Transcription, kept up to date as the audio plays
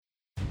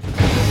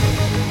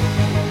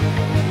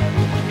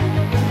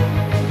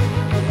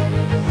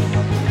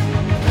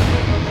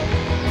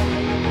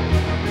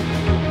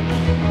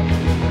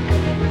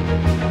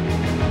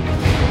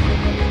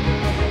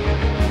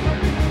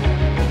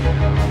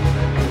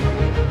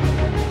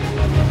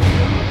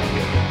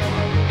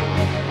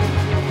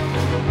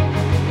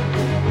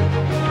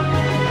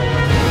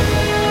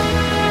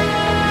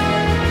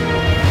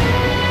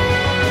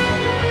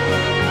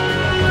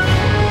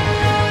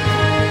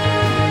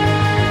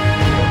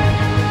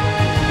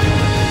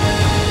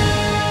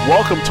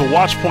Welcome to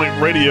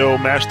Watchpoint Radio,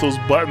 Mash Those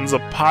Buttons, a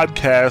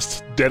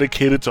podcast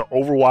dedicated to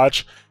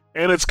Overwatch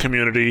and its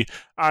community.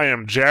 I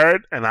am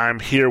Jarrett, and I'm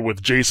here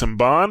with Jason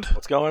Bond.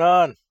 What's going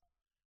on?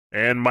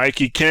 And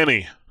Mikey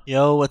Kenny.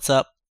 Yo, what's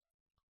up?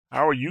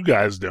 How are you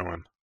guys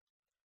doing?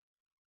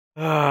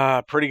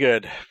 Pretty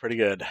good. Pretty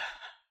good,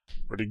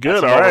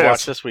 All alright.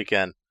 Overwatch this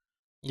weekend.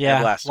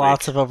 Yeah, last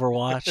lots of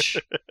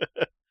Overwatch.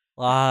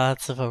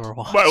 Lots of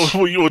Overwatch.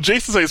 Well,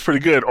 Jason says it's pretty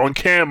good. On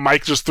cam,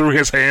 Mike just threw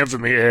his hands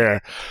in the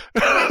air.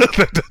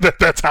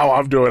 That's how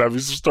I'm doing. I'm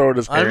just throwing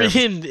his hands. I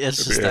mean,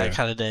 it's just that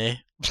kind of day.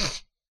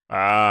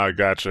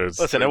 Gotcha.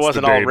 Listen, it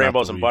wasn't all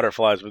rainbows and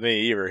butterflies with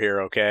me either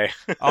here, okay?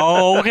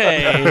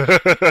 Okay.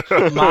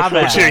 My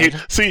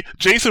bad. See,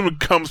 Jason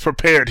comes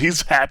prepared.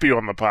 He's happy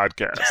on the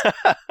podcast.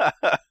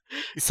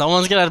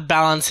 Someone's gonna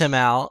balance him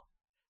out.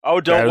 Oh,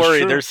 don't worry.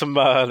 True. There's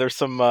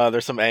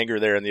some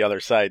anger there on the other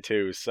side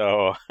too.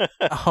 So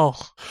Oh,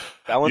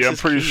 balance Yeah, I'm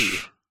is pretty key.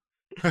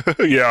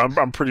 Yeah,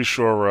 I'm pretty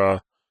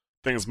sure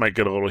things might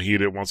get a little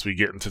heated once we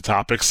get into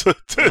topics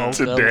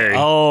today.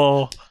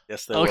 Oh,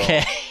 Yes, they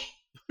okay.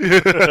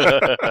 Yeah,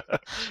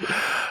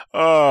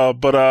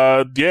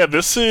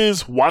 this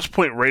is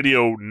Watchpoint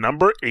Radio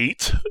number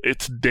 8.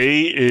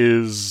 Today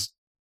is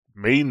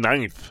May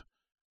 9th,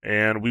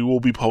 and we will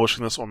be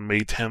publishing this on May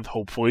 10th,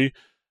 hopefully.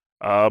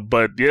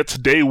 But yeah,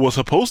 today was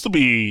supposed to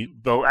be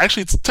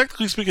actually,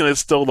 technically speaking, it's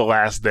still the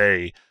last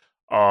day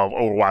of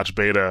Overwatch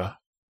beta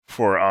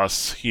for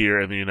us here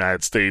in the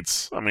United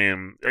States. I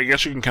mean, I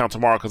guess you can count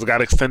tomorrow because it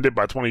got extended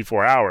by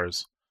 24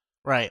 hours.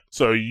 Right.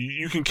 So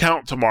you can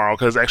count tomorrow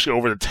because it's actually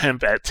over the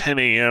 10th at 10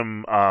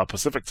 a.m.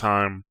 Pacific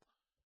time.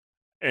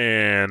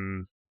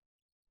 And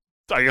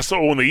I guess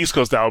on the East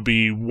Coast, that would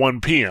be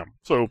 1 p.m.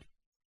 So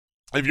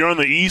if you're on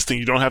the East and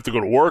you don't have to go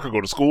to work or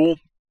go to school,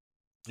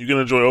 you can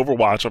enjoy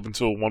Overwatch up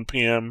until 1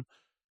 p.m.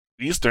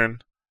 Eastern.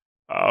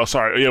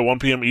 1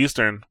 p.m.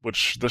 Eastern,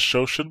 which this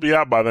show should be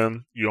out by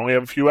then. You only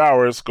have a few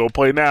hours. Go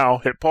play now.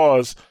 Hit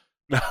pause.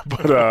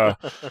 But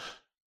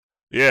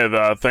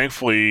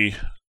thankfully,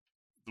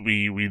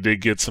 we did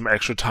get some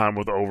extra time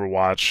with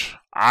Overwatch.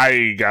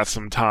 I got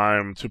some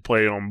time to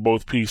play on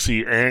both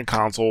PC and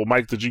console.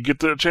 Mike, did you get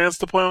the chance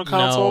to play on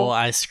console? No,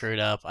 I screwed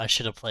up. I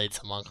should have played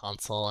some on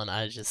console, and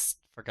I just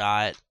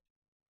forgot.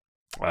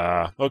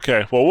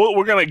 Okay. Well,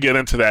 we're going to get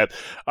into that.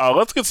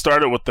 Let's get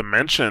started with the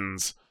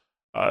mentions.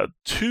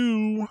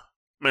 2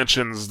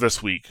 mentions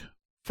this week.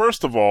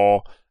 First of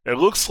all, it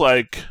looks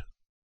like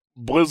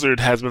Blizzard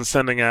has been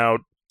sending out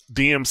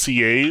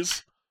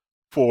DMCAs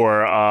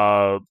for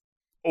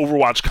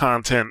Overwatch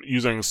content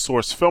using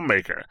Source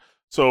Filmmaker.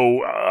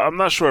 So I'm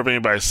not sure if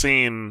anybody's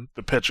seen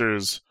the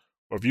pictures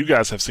or if you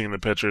guys have seen the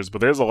pictures,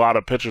 but there's a lot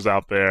of pictures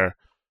out there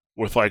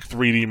with like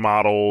 3D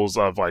models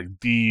of like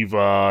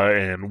D.Va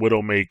and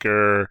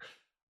Widowmaker.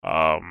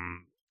 I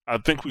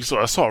think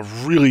I saw a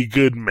really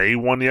good May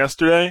one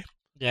yesterday.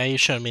 Yeah, you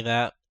showed me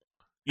that.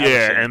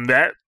 Yeah, and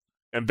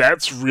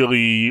that's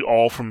really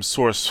all from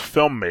Source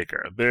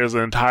Filmmaker. There's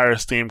an entire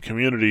Steam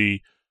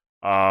community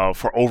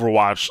for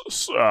Overwatch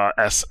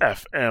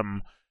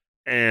SFM,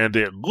 and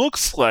it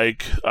looks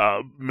like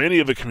many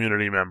of the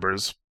community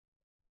members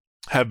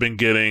have been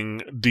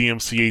getting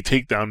DMCA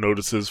takedown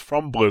notices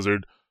from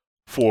Blizzard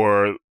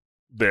for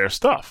their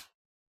stuff.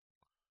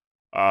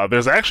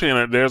 There's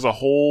a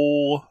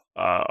whole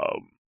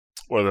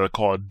what are they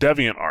called?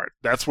 DeviantArt.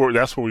 That's where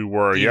we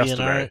were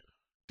yesterday.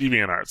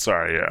 DeviantArt.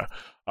 Sorry, yeah.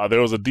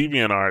 There was a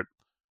DeviantArt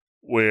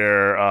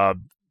where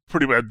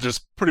pretty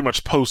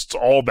much posts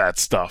all that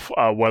stuff,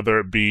 whether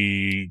it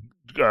be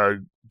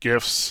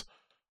GIFs,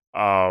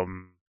 what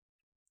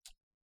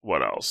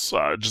else?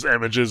 Just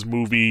images,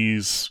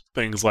 movies,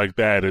 things like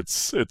that.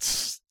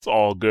 It's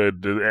all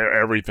good.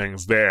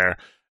 Everything's there.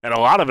 And a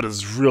lot of it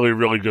is really,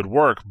 really good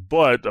work,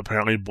 but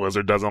apparently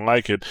Blizzard doesn't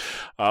like it.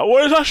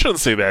 Well, I shouldn't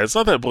say that. It's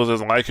not that Blizzard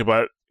doesn't like it,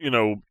 but,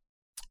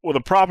 with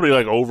a property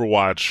like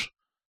Overwatch,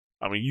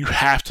 I mean, you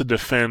have to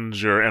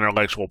defend your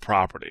intellectual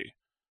property.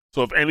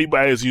 So if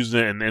anybody is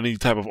using it in any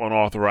type of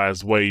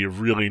unauthorized way, you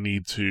really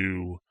need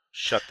to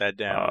shut that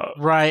down.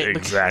 Right.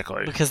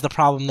 Exactly. Because the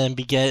problem then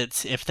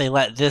begins if they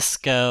let this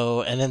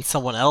go and then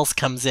someone else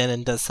comes in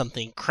and does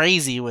something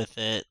crazy with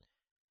it.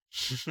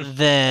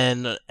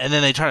 then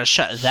they try to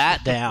shut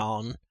that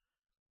down.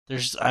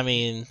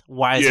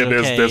 Why is it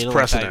okay? There's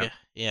precedent.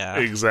 Yeah,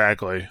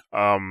 exactly.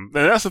 And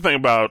that's the thing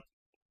about.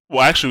 Well,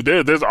 actually,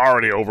 there's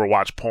already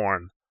Overwatch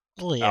porn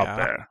out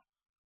there.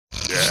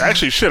 Yeah,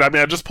 actually, shit. I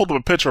mean, I just pulled up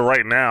a picture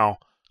right now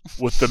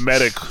with the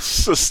medic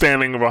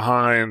standing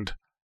behind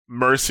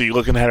Mercy,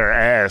 looking at her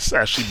ass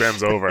as she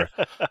bends over.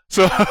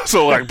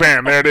 so like,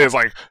 bam, there it is.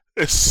 Like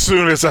as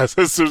soon as I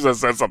said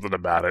something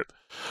about it.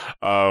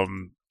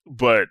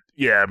 But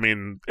yeah, I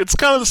mean, it's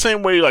kind of the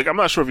same way. Like, I'm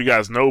not sure if you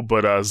guys know,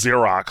 but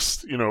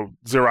Xerox,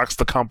 Xerox,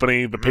 the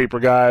company, the paper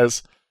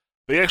guys,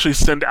 they actually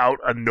send out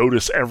a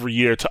notice every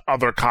year to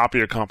other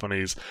copier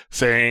companies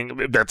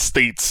saying that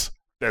states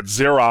that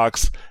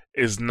Xerox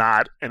is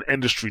not an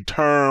industry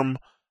term.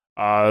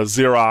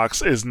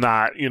 Xerox is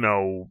not,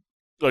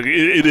 like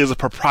it is a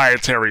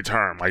proprietary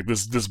term. Like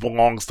this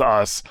belongs to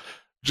us.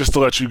 just to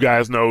let you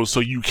guys know, so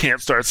you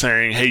can't start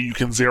saying, "Hey, you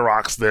can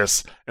Xerox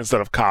this"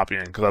 instead of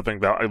copying, because I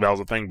think that was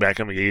a thing back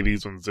in the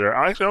 '80s when Xerox.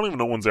 Actually, I don't even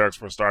know when Xerox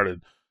first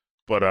started,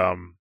 but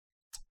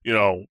you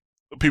know,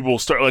 people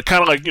start like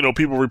kind of like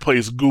people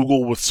replace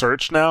Google with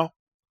search now.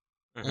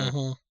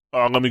 Mm-hmm.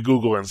 Let me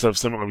Google it instead of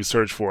simply let me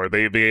search for it.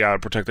 They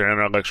protect their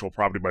intellectual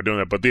property by doing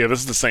that. But yeah, this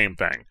is the same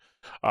thing.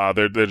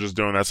 They're just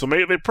doing that. So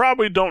maybe they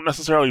probably don't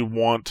necessarily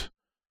want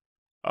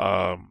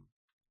to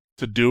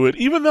do it.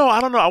 Even though I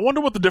don't know, I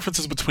wonder what the difference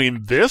is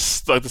between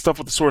this, like the stuff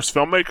with the source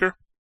filmmaker,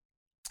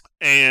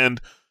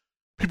 and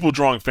people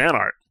drawing fan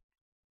art.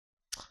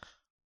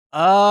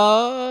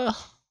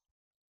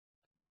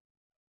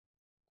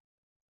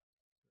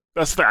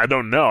 That's the thing. I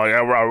don't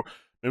know.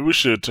 Maybe we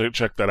should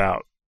check that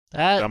out.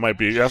 That might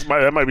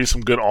be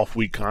some good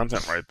off-week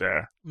content right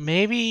there.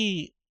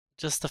 Maybe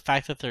just the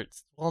fact that they're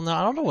no,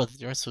 I don't know what the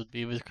difference would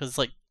be, because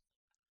like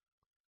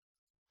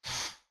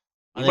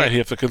you might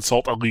have to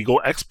consult a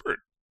legal expert.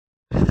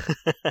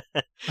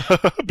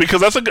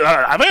 Because I think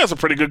that's a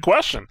pretty good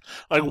question.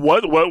 Like,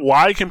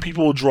 why can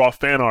people draw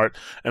fan art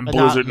and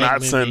Blizzard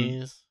not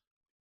send?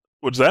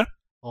 What's that?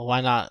 Well,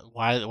 why not?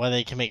 Why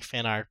they can make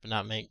fan art but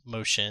not make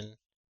motion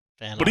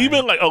fan art? But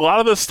even like a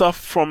lot of the stuff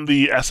from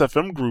the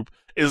SFM group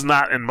is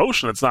not in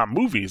motion. It's not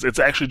movies. It's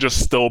actually just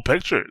still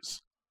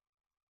pictures.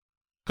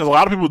 Because a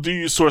lot of people do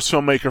use Source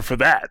Filmmaker for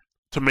that,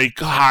 to make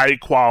high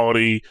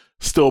quality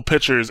still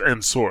pictures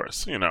in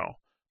Source.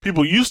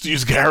 People used to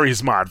use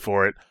Gary's mod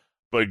for it,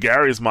 but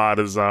Gary's mod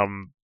is I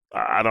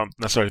don't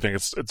necessarily think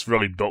it's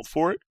really built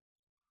for it.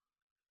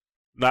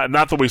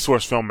 Not the way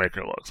Source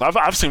Filmmaker looks.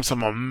 I've seen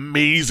some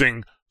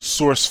amazing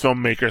Source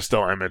Filmmaker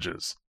still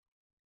images.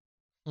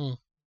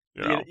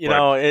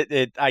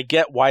 I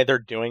get why they're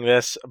doing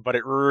this, but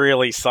it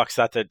really sucks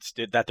that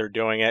they're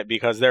doing it,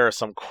 because there are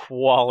some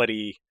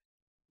quality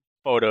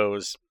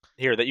photos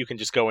here that you can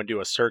just go and do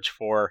a search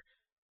for.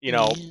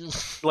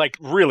 Like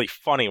really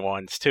funny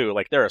ones too.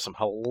 Like there are some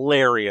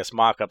hilarious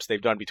mock-ups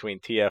they've done between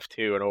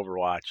TF2 and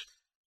Overwatch.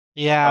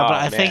 Yeah, but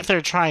I think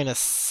they're trying to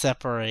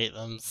separate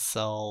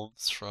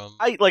themselves from.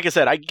 Like I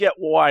said, I get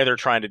why they're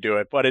trying to do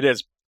it, but it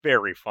is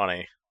very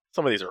funny.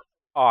 Some of these are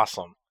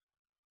awesome.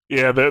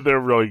 Yeah, they're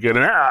really good,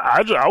 and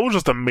I was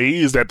just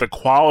amazed at the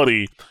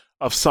quality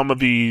of some of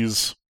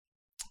these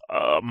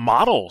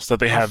models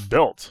that they have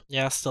built.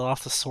 Yeah, still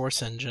off the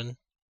Source engine.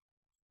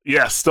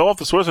 Yeah, still off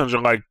the Source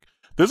engine. Like,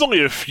 there's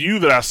only a few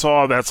that I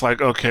saw that's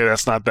like, okay,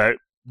 that's not that.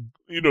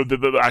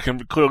 I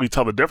can clearly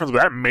tell the difference.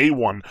 But that May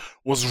one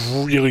was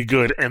really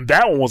good, and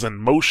that one was in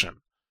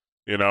motion.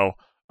 The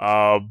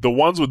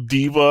ones with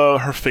Diva,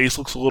 her face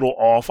looks a little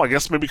off. I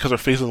guess maybe because her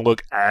face doesn't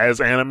look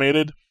as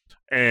animated.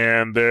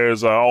 And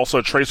there's also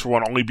a Tracer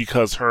one only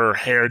because her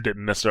hair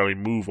didn't necessarily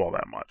move all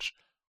that much.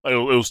 Like, it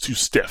was too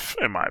stiff,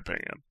 in my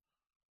opinion.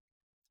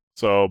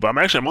 So, but I'm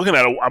looking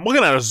at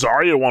a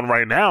Zarya one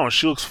right now, and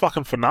she looks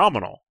fucking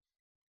phenomenal.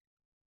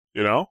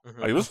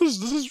 Mm-hmm. Like this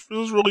is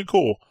really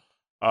cool.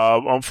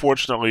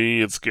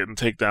 Unfortunately, it's getting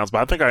takedowns, but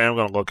I think I am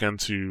going to look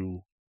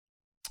into,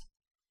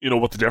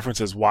 what the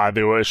difference is, why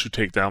they will issue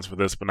takedowns for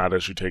this, but not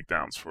issue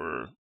takedowns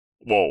for.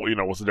 Well,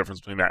 what's the difference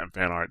between that and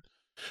fan art?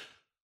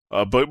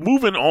 But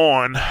moving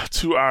on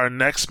to our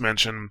next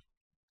mention,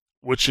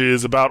 which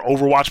is about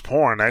Overwatch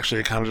porn.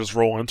 Actually, they kind of just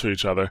roll into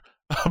each other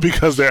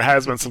because there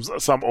has been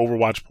some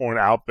Overwatch porn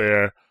out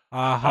there.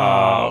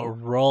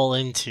 Roll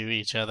into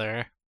each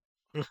other.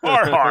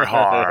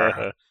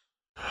 Har.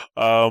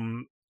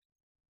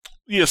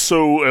 Yeah,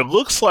 so it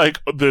looks like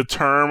the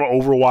term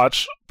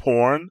Overwatch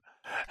porn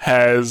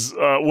has,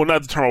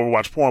 not the term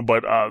Overwatch porn,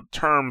 but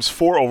terms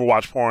for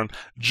Overwatch porn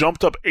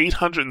jumped up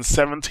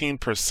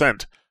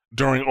 817%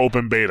 during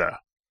open beta.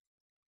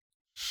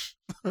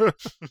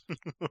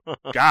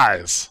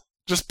 Guys,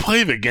 just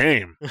play the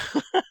game.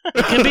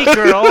 It could be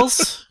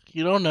girls.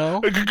 You don't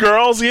know.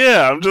 Girls,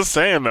 yeah. I'm just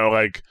saying, though,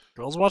 like...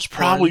 Girls watch porn.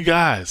 Probably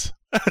guys.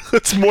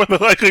 It's more than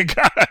likely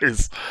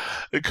guys.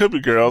 It could be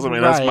girls. I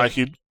mean, that's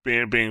Mikey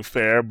being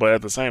fair, but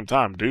at the same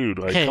time, dude,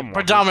 like, come on.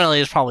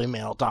 Predominantly, it's probably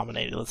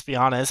male-dominated, let's be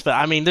honest. But,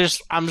 I mean,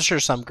 I'm sure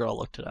some girl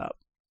looked it up.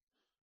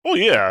 Well,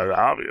 yeah,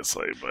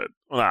 obviously.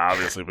 Not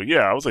obviously, but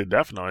yeah, I would say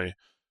definitely.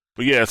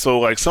 But yeah, so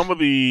like some of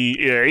the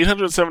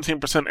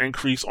 817%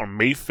 increase on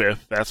May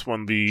 5th. That's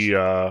when the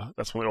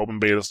open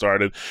beta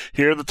started.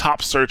 Here are the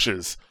top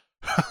searches: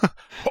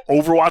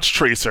 Overwatch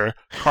Tracer,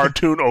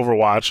 Cartoon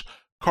Overwatch,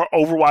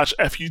 Overwatch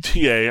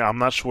FUTA. I'm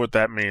not sure what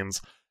that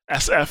means.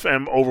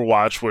 SFM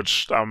Overwatch,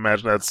 which I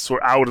imagine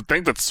I would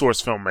think that's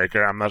Source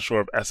Filmmaker. I'm not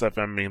sure if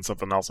SFM means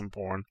something else in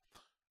porn.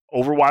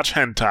 Overwatch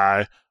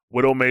Hentai,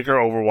 Widowmaker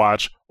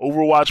Overwatch,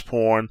 Overwatch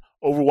Porn,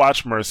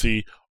 Overwatch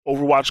Mercy,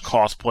 Overwatch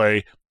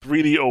Cosplay,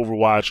 3D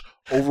Overwatch,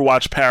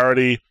 Overwatch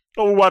Parody,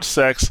 Overwatch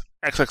Sex,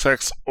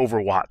 XXX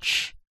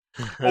Overwatch.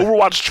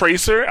 Overwatch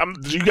Tracer,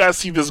 did you guys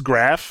see this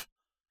graph?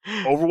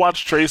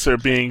 Overwatch Tracer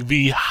being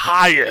the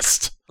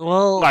highest,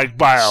 by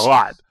a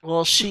lot.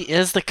 Well, she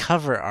is the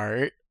cover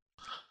art.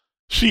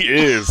 She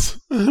is,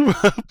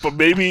 but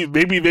maybe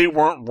they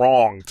weren't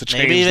wrong to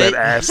change that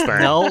ass thing.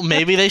 No,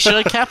 maybe they should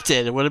have kept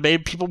it. It would have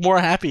made people more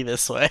happy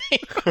this way.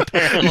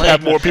 Apparently.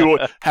 have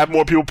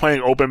more people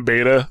playing open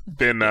beta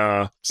than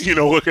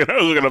looking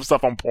up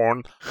stuff on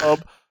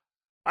Pornhub.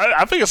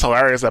 I think it's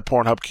hilarious that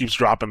Pornhub keeps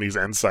dropping these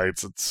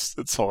insights.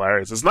 It's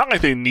hilarious. It's not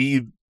like they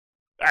need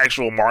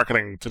actual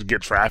marketing to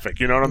get traffic.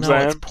 You know what I'm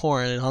saying? It's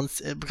porn.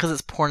 Because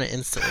it's porn, it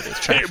instantly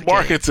gets traffic. It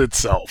markets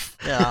itself.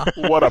 Yeah.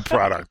 What a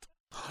product.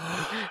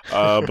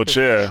 But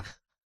yeah,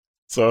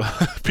 so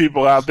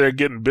people out there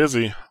getting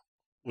busy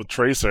with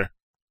Tracer,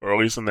 or at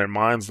least in their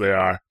minds they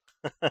are.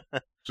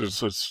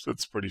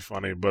 It's pretty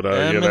funny, but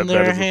in that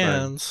their is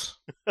hands.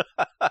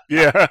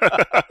 Yeah,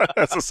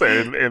 that's to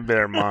say in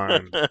their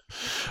mind.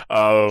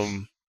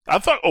 I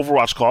thought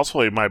Overwatch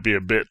cosplay might be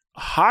a bit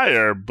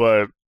higher,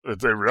 but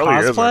it really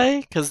isn't.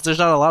 Cosplay? Because there's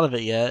not a lot of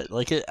it yet.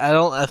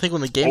 I think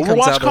when the game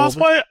comes out,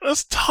 cosplay.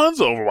 There's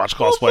tons of Overwatch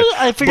cosplay. Well,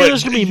 I figure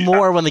there's gonna be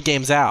more when the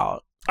game's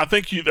out. I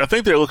think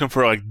they're looking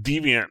for like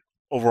Deviant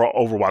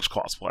Overwatch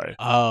cosplay.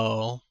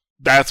 Oh,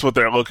 that's what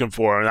they're looking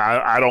for, and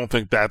I don't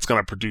think that's going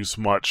to produce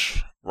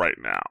much right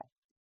now.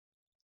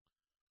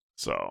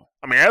 So,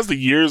 I mean, as the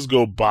years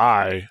go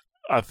by,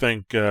 I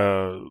think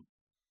Deviant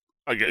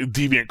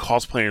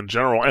cosplay in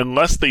general,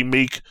 unless they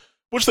make,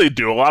 which they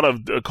do, a lot of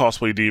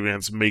cosplay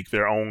deviants make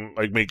their own,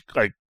 make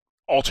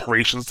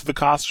alterations to the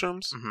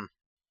costumes. Mm-hmm.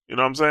 You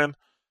know what I'm saying?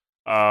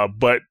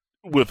 But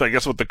with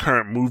the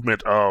current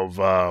movement of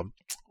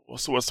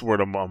what's the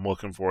word I'm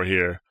looking for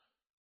here?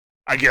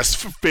 I guess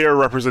fair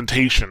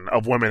representation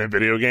of women in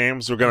video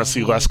games. We're going to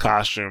see less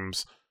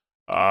costumes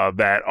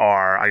that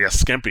are, I guess,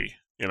 skimpy.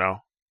 You know,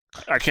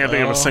 I can't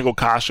think of a single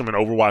costume in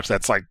Overwatch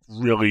that's like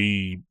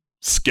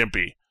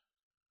skimpy.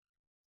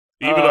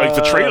 Even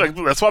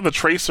that's why the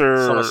Tracer,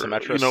 some of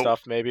Symmetra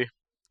stuff maybe.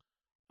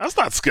 That's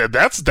not good.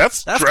 That's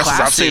dresses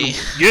classy. I've seen.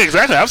 Yeah,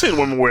 exactly. I've seen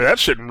women wear that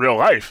shit in real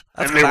life,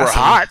 and they were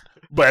hot.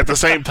 But at the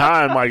same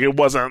time, it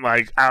wasn't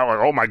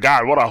oh my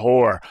god, what a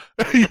whore.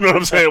 You know what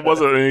I'm saying? It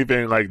wasn't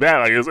anything like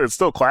that. It's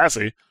still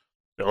classy.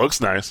 It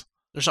looks nice.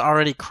 There's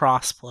already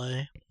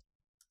crossplay.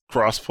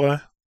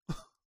 Crossplay?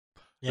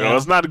 Yeah.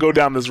 Let's not go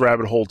down this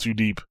rabbit hole too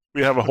deep.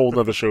 We have a whole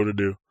nother show to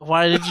do.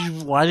 Why did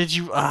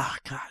you? Oh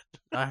god,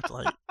 I have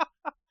to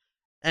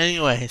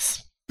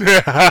Anyways.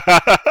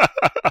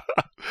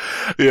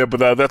 Yeah,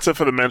 but that's it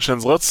for the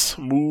mentions. Let's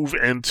move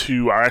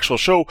into our actual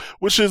show,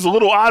 which is a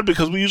little odd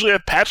because we usually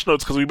have patch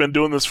notes because we've been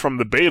doing this from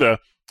the beta,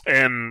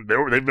 and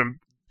they've been,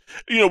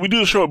 we do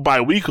the show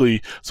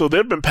bi-weekly, so there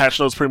have been patch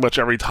notes pretty much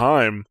every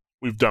time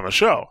we've done a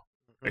show,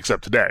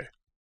 except today.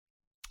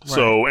 Right.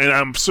 So, and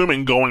I'm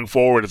assuming going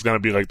forward it's going to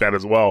be like that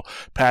as well.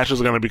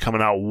 Patches are going to be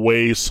coming out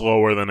way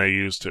slower than they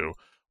used to,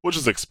 which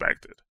is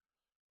expected.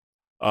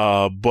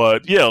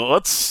 But yeah,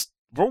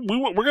 we're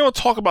going to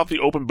talk about the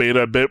open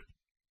beta a bit.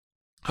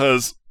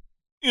 Because,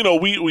 me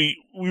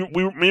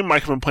and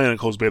Mike have been playing in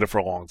closed beta for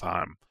a long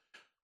time.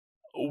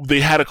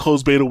 They had a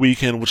closed beta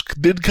weekend, which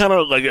did kind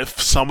of, if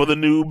some of the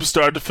noobs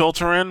started to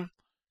filter in.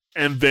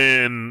 And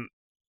then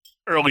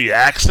early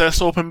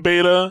access open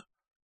beta,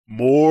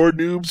 more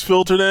noobs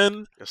filtered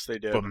in. Yes, they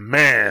did. But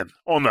man,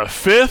 on the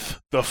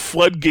 5th, the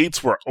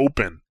floodgates were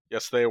open.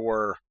 Yes, they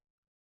were.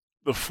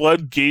 The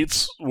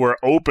floodgates were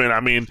open.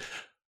 I mean,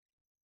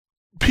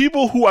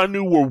 people who I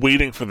knew were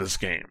waiting for this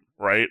game,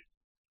 right?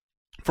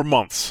 For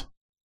months.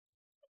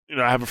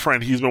 I have a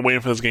friend, he's been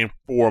waiting for this game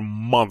for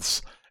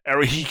months.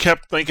 He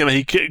kept thinking that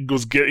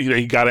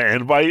he got an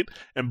invite,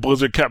 and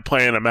Blizzard kept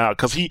playing him out,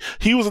 because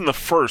he was in the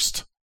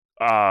first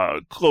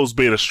closed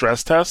beta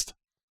stress test,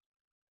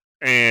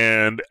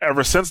 and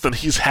ever since then,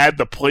 he's had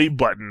the play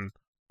button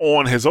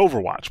on his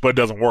Overwatch, but it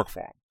doesn't work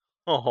for him.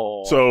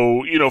 Oh.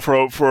 So,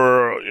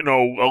 for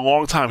a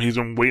long time, he's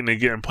been waiting to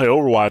get and play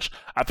Overwatch.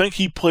 I think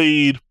he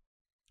played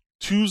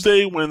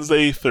Tuesday,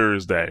 Wednesday,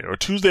 Thursday, or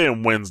Tuesday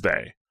and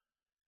Wednesday.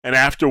 And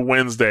after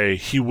Wednesday,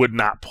 he would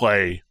not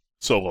play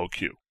solo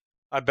queue.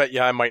 I bet you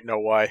I might know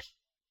why.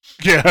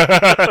 Yeah.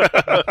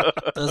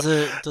 Does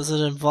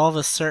it involve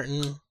a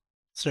certain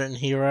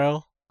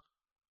hero?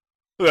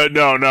 No.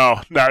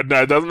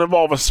 It doesn't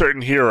involve a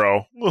certain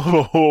hero.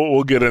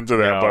 We'll get into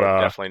that, no,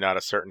 but definitely not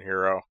a certain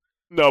hero.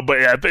 No, but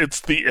yeah, I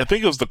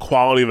think it was the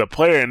quality of the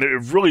player, and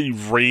it really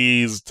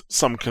raised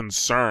some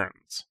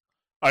concerns.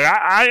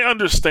 I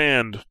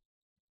understand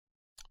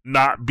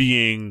not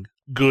being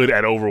good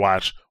at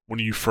Overwatch when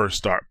you first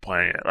start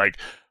playing it.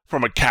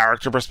 From a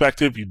character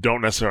perspective, you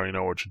don't necessarily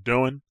know what you're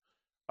doing.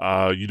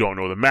 You don't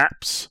know the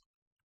maps,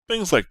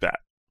 things like that.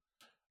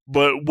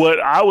 But what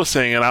I was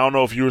saying, and I don't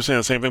know if you were saying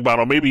the same thing,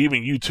 but maybe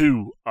even you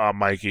too,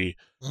 Mikey,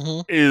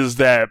 is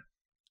that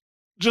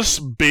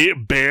just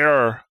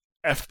bare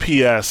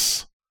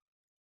FPS,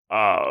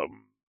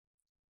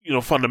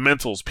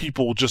 fundamentals,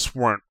 people just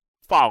weren't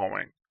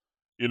following.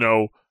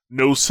 No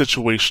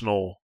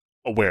situational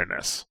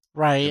awareness.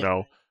 Right.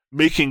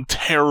 Making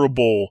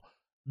terrible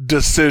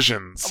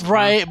decisions.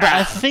 Right, but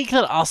I think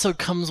that also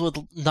comes with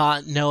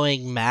not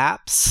knowing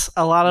maps.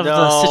 A lot of the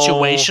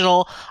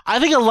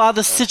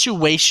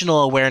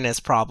situational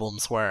awareness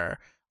problems were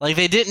Like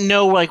they didn't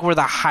know like where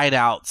the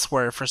hideouts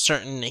were for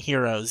certain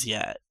heroes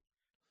yet.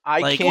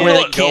 I Can't where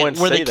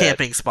the that.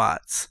 Camping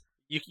spots.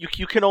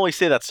 You can only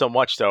say that so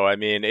much, though. I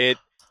mean, it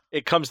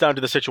comes down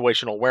to the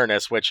situational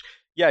awareness, which,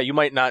 yeah, you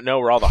might not know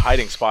where all the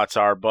hiding spots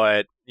are,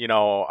 but,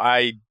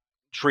 I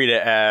treat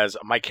it as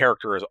my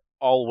character is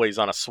always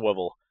on a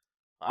swivel.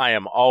 I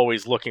am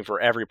always looking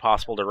for every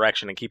possible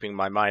direction and keeping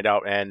my mind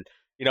out. And,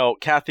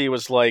 Kathy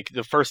was like,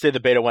 the first day the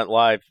beta went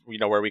live,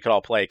 where we could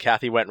all play,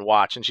 Kathy went and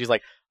watched, and she's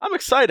like, I'm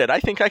excited. I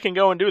think I can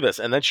go and do this.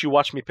 And then she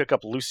watched me pick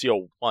up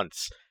Lucio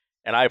once,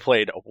 and I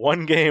played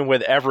one game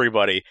with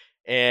everybody.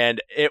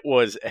 And it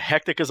was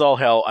hectic as all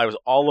hell. I was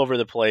all over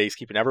the place,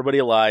 keeping everybody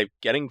alive,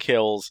 getting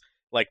kills.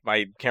 Like,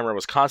 my camera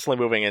was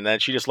constantly moving, and then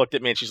she just looked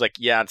at me and she's like,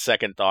 yeah, on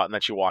second thought, and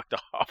then she walked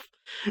off.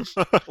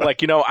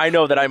 Like, I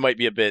know that I might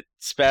be a bit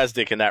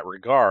spastic in that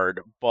regard,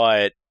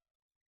 but,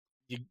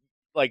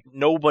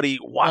 nobody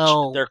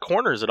watched their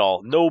corners at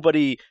all.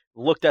 Nobody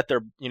looked at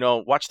their,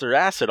 watched their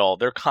ass at all.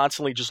 They're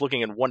constantly just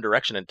looking in one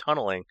direction and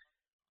tunneling,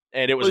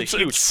 and it was a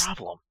huge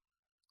problem.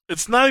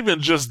 It's not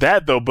even just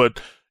that, though,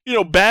 but,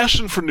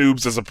 Bastion for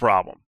noobs is a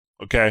problem,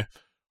 okay?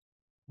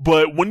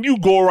 But when you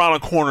go around a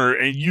corner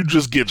and you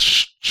just get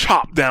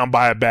chopped down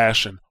by a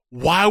Bastion,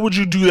 why would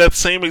you do that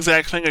same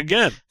exact thing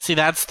again? See,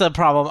 that's the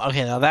problem.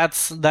 Okay, now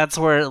that's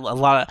where a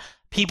lot of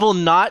people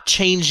not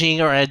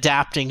changing or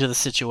adapting to the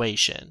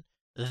situation.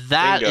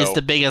 That Bingo. is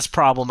the biggest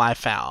problem I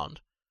found.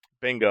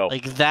 Bingo.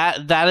 Like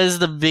that is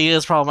the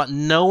biggest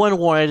problem. No one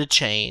wanted to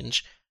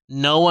change.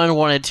 No one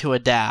wanted to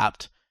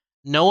adapt.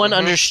 No one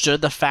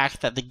understood the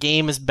fact that the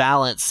game is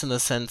balanced in the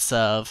sense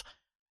of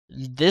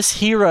this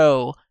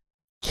hero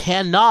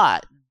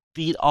cannot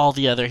beat all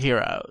the other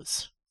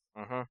heroes.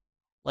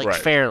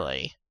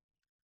 Fairly.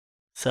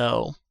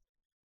 So,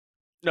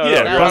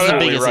 that was the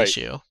biggest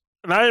issue.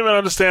 And I even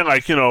understand,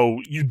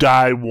 you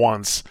die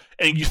once,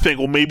 and you think,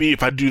 well, maybe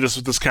if I do this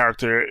with this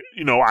character,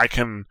 I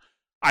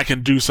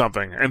can do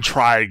something and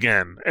try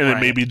again, and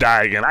then maybe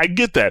die again. I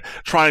get that.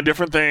 Trying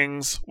different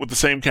things with the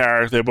same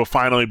character, but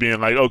finally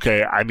being like,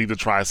 okay, I need to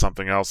try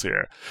something else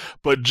here.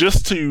 But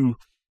just to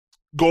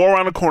go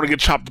around the corner, get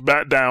chopped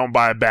down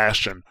by a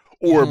Bastion,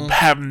 or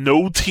have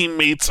no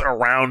teammates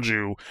around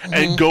you,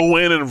 and go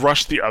in and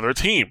rush the other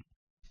team.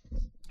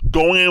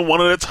 Going in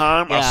one at a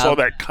time, I saw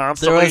that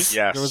constantly.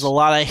 There was a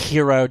lot of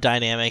hero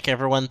dynamic.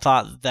 Everyone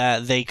thought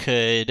that they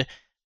could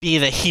be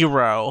the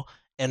hero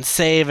and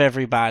save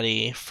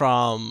everybody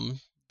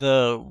from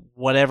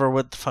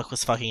what the fuck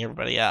was fucking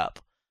everybody up.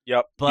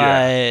 Yep.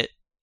 But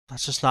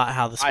that's just not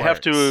how this works.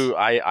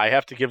 I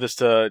have to give this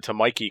to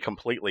Mikey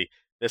completely.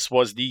 This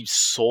was the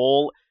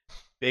sole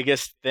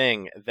biggest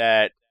thing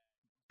that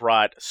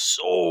brought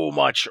so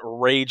much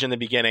rage in the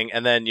beginning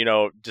and then,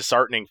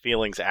 disheartening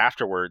feelings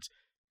afterwards.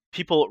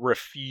 People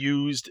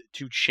refused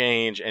to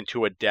change and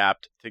to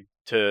adapt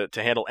to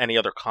handle any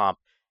other comp.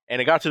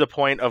 And it got to the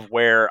point of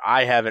where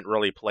I haven't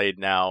really played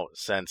now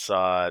since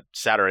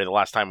Saturday, the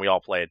last time we all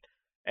played.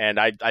 And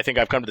I think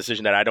I've come to the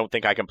decision that I don't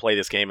think I can play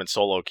this game in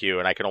solo queue,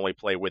 and I can only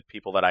play with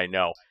people that I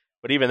know.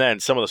 But even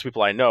then, some of those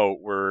people I know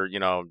were,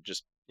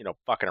 just,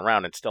 fucking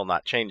around and still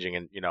not changing.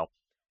 And, they're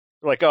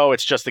like, oh,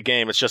 it's just a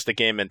game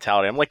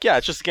mentality. I'm like, yeah,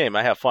 it's just a game.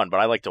 I have fun, but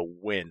I like to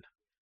win.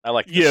 I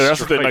like to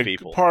that's the thing. Like,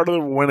 people. Part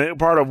of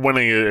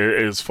winning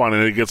is fun,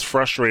 and it gets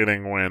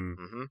frustrating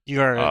when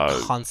you are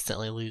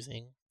constantly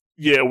losing.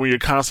 Yeah, when you're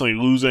constantly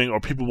losing, or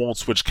people won't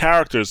switch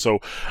characters. So,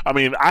 I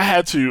mean, I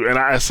had to, and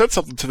I said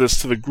something to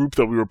the group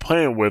that we were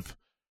playing with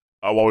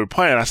while we were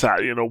playing. I said,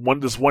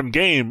 this one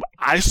game,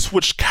 I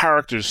switched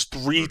characters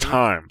 3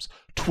 times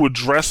to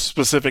address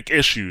specific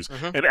issues,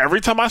 and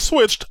every time I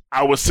switched,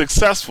 I was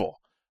successful.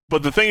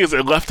 But the thing is,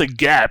 it left a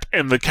gap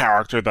in the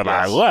character that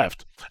I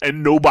left,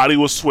 and nobody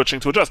was switching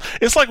to adjust.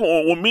 It's like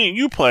when me and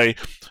you play,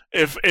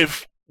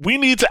 if we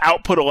need to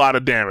output a lot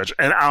of damage,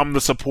 and I'm the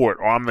support,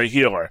 or I'm the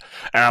healer,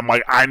 and I'm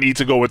like, I need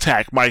to go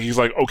attack. Mikey's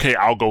like, okay,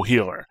 I'll go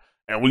healer.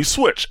 And we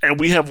switch, and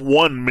we have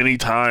won many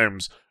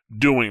times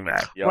doing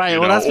that. Yep. Right,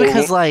 well, that's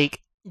because,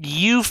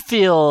 you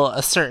fill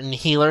a certain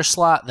healer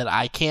slot that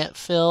I can't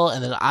fill,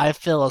 and then I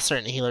fill a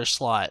certain healer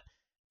slot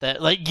that,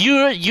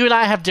 you and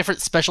I have different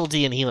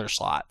specialty in healer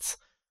slots.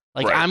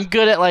 I'm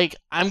good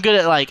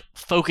at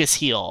focus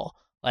heal.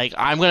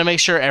 I'm gonna make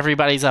sure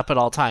everybody's up at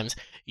all times.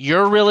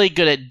 You're really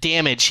good at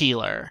damage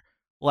healer,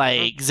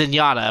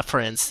 Zenyatta, for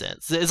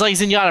instance. It's like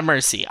Zenyatta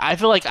Mercy. I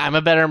feel like I'm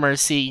a better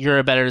Mercy. You're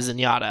a better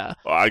Zenyatta.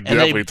 I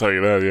definitely tell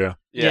you that.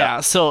 Yeah.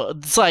 So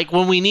it's like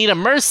when we need a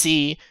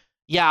Mercy,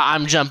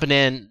 I'm jumping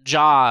in.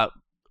 Jaw,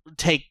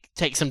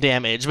 take some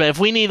damage. But if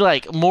we need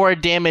more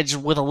damage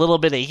with a little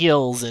bit of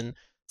heals and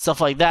stuff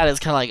like that, is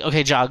kind of like,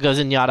 okay, Ja goes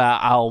in Yada,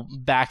 I'll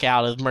back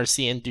out of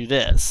Mercy and do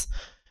this.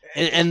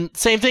 And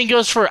same thing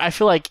goes for, I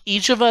feel like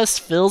each of us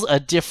fills a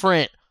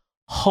different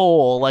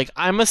hole.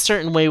 I'm a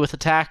certain way with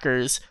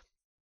attackers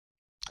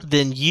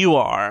than you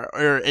are,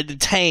 or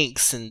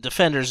tanks and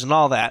defenders and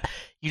all that.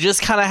 You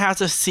just kind of have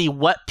to see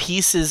what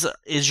pieces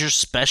is your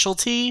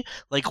specialty,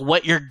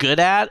 what you're good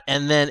at,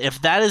 and then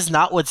if that is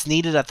not what's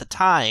needed at the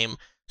time,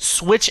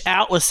 switch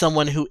out with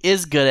someone who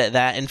is good at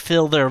that and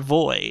fill their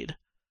void.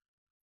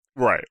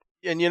 Right.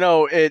 And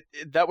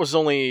that was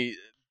only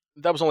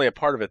a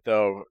part of it,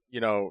 though.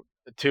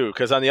 Too,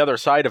 because on the other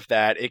side of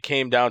that, it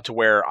came down to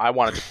where I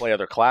wanted to play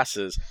other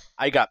classes.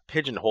 I got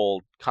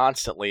pigeonholed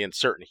constantly in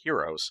certain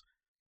heroes.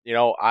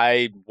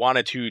 I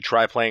wanted to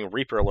try playing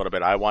Reaper a little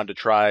bit. I wanted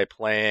to try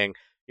playing,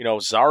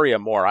 Zarya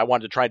more. I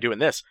wanted to try doing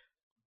this,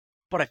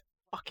 but I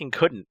fucking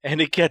couldn't. And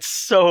it gets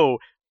so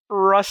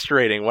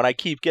frustrating when I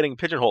keep getting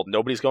pigeonholed.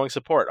 Nobody's going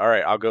support. All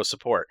right, I'll go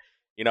support.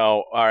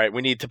 All right,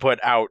 we need to put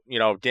out,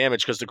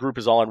 damage because the group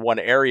is all in one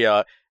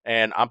area,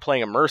 and I'm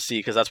playing a Mercy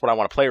because that's what I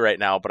want to play right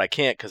now, but I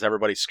can't because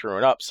everybody's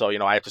screwing up, so,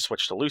 I have to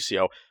switch to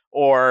Lucio.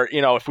 Or,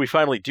 if we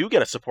finally do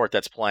get a support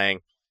that's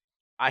playing,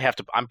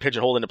 I'm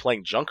pigeonholed into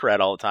playing Junkrat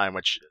all the time,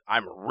 which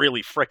I'm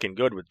really freaking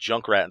good with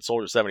Junkrat and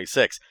Soldier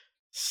 76.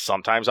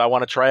 Sometimes I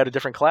want to try out a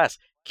different class.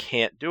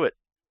 Can't do it.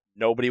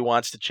 Nobody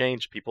wants to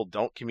change. People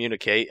don't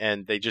communicate,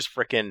 and they just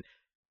freaking...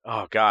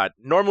 Oh, God.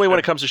 Normally when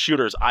it comes to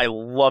shooters, I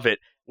love it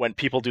when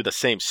people do the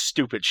same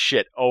stupid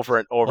shit over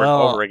and over and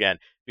over again,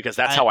 because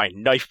that's how I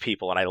knife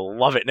people, and I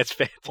love it, and it's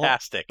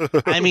fantastic.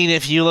 I mean,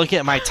 if you look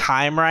at my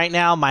time right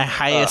now, my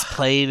highest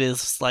played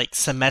is like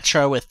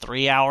Symmetra with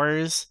 3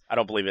 hours. I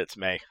don't believe it's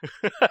Mei.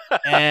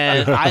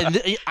 And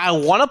I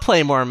want to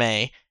play more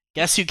Mei.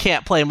 Guess who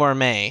can't play more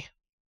Mei?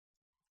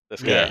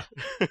 This guy.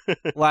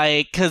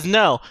 Yeah. Because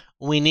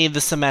we need the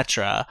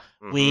Symmetra.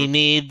 Mm-hmm. We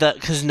need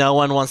because no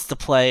one wants to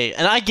play.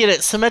 And I get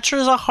it. Symmetra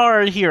is a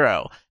hard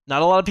hero.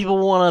 Not a lot of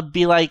people want to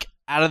be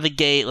out of the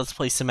gate, let's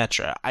play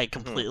Symmetra. I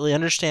completely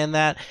understand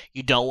that.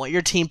 You don't want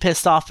your team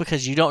pissed off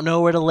because you don't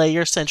know where to lay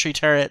your sentry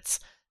turrets.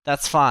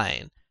 That's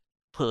fine.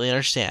 Completely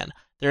understand.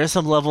 There are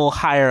some level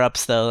higher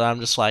ups, though, that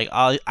I'm just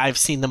I've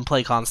seen them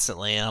play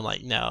constantly, and I'm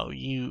like, no,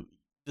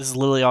 this is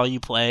literally all you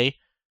play.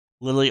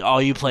 Literally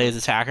all you play is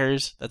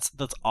attackers. That's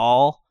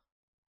all.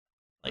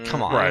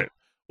 Come on. Right.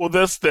 Well,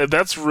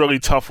 that's really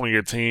tough on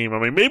your team. I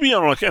mean, maybe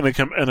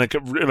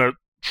in a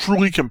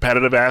truly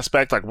competitive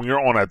aspect, like when you're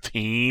on a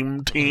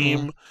team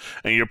and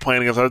you're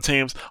playing against other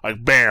teams,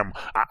 bam,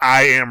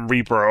 I am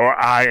Reaper, or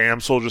I am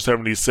Soldier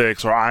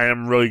 76, or I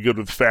am really good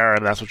with Pharah,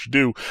 and that's what you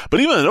do. But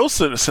even in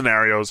those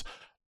scenarios,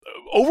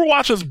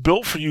 Overwatch is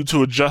built for you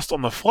to adjust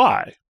on the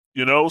fly,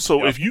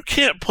 So if you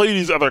can't play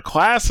these other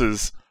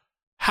classes,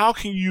 how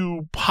can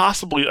you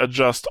possibly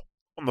adjust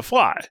on the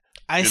fly?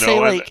 I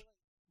say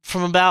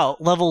from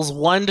about levels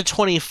 1 to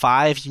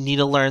 25, you need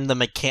to learn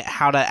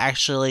how to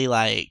actually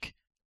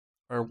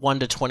or 1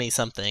 to 20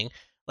 something.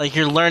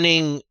 You're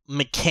learning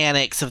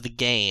mechanics of the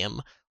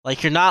game.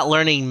 You're not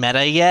learning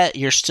meta yet.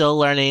 You're still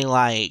learning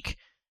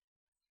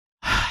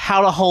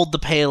how to hold the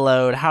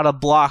payload, how to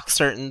block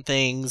certain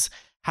things,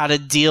 how to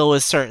deal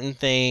with certain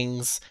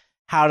things,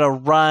 how to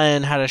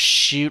run, how to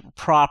shoot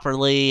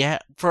properly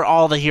for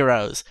all the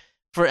heroes.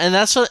 And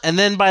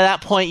then by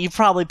that point you've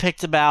probably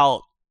picked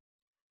about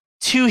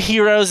 2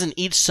 heroes in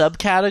each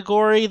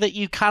subcategory that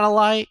you kind of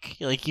like.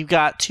 You've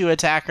got 2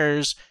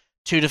 attackers,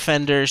 2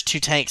 defenders, 2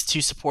 tanks,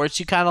 2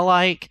 supports you kind of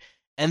like.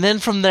 And then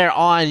from there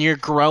on, you're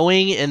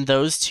growing in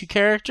those 2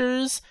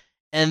 characters.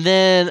 And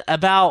then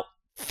about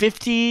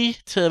 50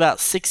 to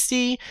about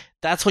 60,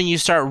 that's when you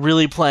start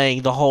really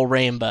playing the whole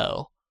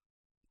rainbow.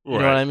 You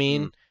know what I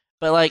mean? Mm-hmm.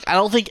 But I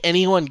don't think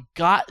anyone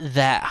got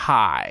that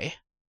high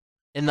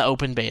in the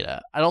open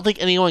beta. I don't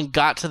think anyone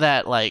got to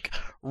that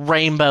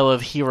rainbow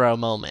of hero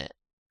moment.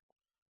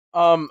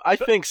 I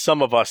think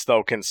some of us,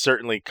 though, can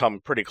certainly come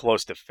pretty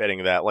close to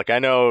fitting that. I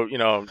know,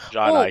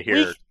 John and I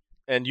here,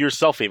 and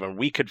yourself even,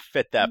 we could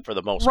fit that for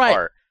the most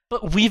part.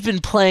 But we've been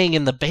playing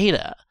in the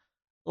beta.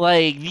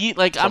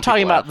 I'm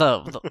talking about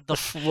the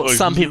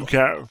some people.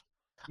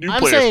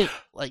 I'm saying,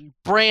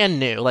 brand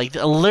new.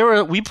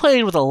 We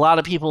played with a lot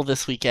of people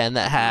this weekend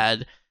that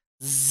had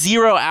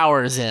 0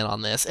 hours in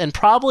on this, and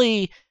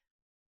probably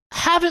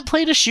haven't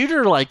played a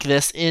shooter like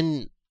this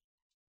in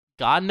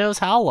God knows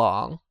how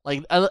long.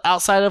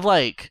 Outside of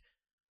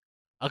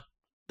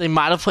they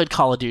might have played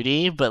Call of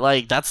Duty,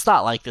 but that's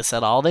not like this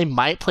at all. They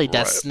might play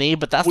Destiny,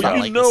 but that's not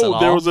like this at all.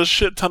 There was a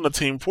shit ton of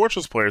Team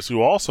Fortress players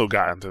who also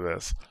got into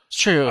this. It's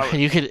true,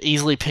 and you could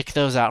easily pick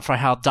those out for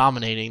how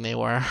dominating they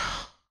were.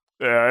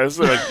 Yeah, it's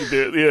that's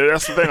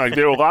the thing.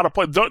 There are a lot of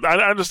players.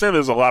 I understand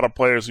there's a lot of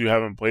players who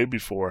haven't played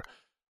before,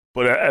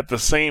 but at the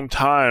same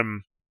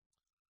time,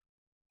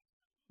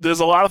 there's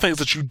a lot of things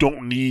that you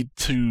don't need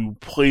to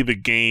play the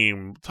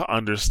game to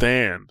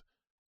understand,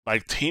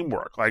 like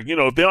teamwork.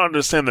 If they don't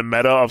understand the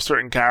meta of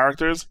certain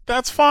characters,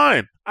 that's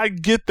fine. I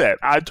get that.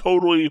 I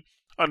totally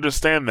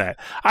understand that.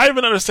 I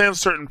even understand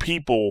certain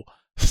people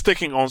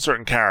sticking on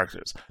certain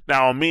characters.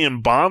 Now, me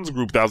and Bond's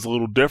group, that was a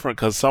little different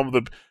because some of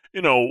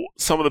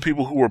the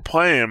people who were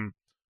playing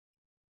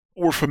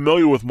were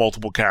familiar with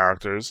multiple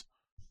characters,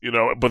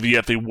 but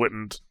yet they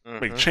wouldn't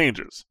make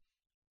changes.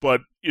 But,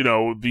 there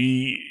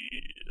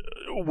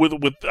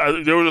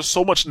was just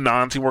so much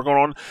non-teamwork going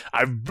on.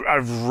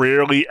 I've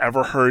rarely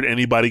ever heard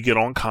anybody get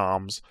on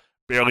comms.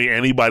 Barely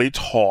anybody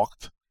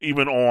talked,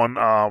 even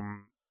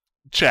on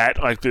chat,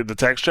 the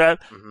text chat.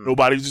 Mm-hmm.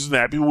 Nobody's using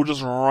that. People were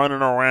just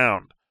running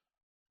around.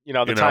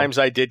 The times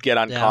I did get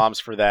on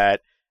comms for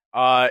that,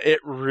 It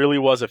really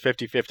was a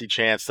 50-50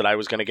 chance that I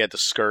was going to get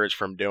discouraged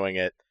from doing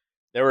it.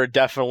 There were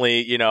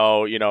definitely,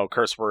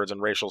 curse words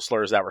and racial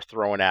slurs that were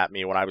thrown at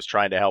me when I was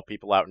trying to help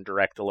people out and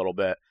direct a little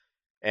bit.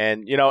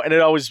 And, and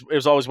it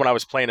was always when I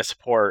was playing a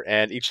support,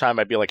 and each time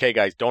I'd be like, hey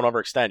guys, don't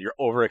overextend. You're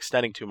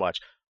overextending too much.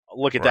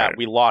 Look at that.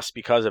 We lost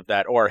because of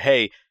that. Or,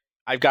 hey,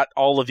 I've got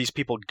all of these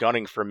people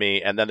gunning for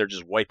me, and then they're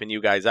just wiping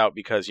you guys out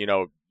because,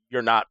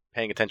 you're not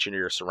paying attention to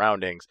your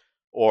surroundings.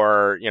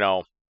 Or,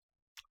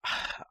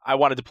 I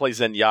wanted to play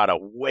Zenyatta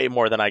way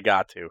more than I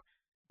got to.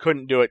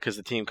 Couldn't do it because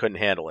the team couldn't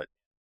handle it.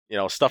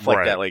 Stuff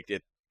like that. Like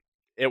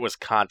it was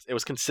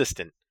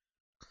consistent.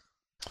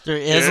 There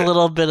is a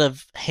little bit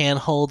of hand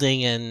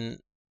holding and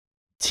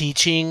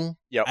teaching.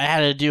 Yep. I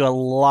had to do a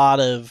lot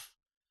of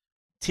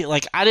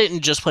I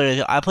didn't just play with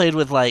you. I played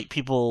with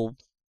people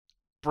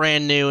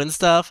brand new and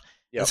stuff.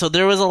 Yep. And so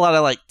there was a lot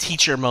of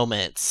teacher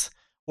moments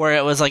where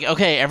it was like,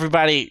 okay,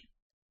 everybody,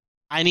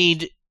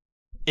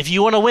 if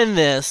you want to win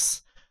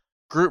this,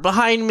 group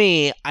behind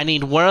me, I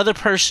need one other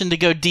person to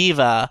go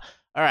diva.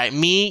 All right,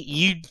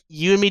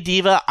 you and me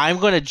diva, I'm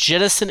going to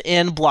jettison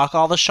in, block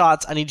all the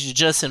shots. I need you to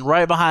jettison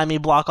right behind me,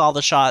 block all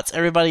the shots.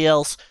 Everybody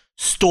else,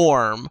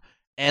 storm.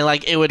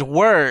 And it would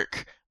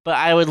work, but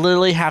I would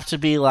literally have to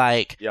be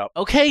like, yep.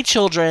 Okay,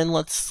 children,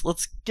 let's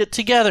get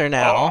together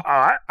now.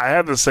 I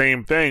had the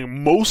same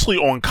thing, mostly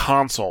on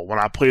console. When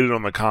I played it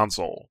on the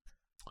console,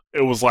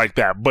 it was like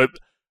that. But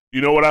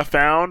you know what I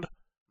found?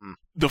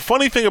 The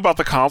funny thing about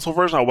the console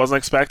version I wasn't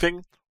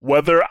expecting,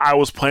 whether I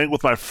was playing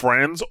with my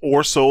friends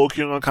or solo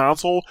queuing on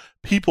console,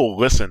 people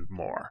listened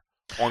more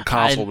on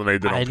console than they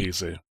did on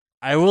PC.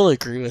 I will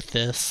agree with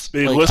this.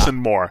 They listen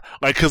more.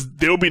 Because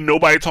there will be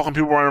nobody talking,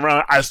 people running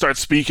around. I start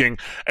speaking,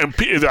 and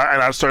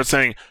I start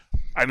saying,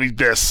 I need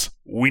this.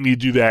 We need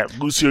to do that.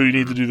 Lucio, you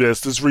need to do this.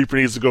 This Reaper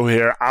needs to go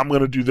here. I'm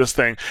going to do this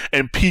thing.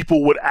 And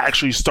people would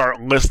actually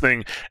start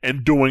listening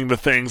and doing the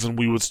things, and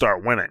we would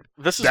start winning.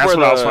 That's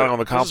what I was finding on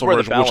the console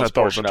version, which I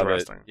thought was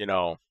interesting.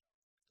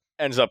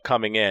 Ends up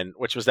coming in,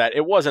 which was that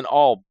it wasn't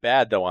all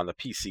bad, though, on the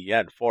PC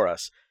end for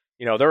us.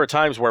 There were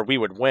times where we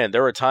would win.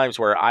 There were times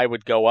where I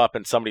would go up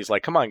and somebody's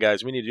like, come on,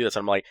 guys, we need to do this.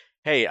 I'm like,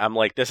 hey,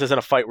 this isn't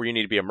a fight where you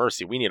need to be a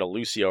Mercy. We need a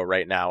Lucio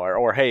right now.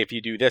 Or hey, if you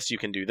do this, you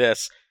can do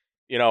this.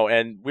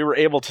 And we were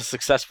able to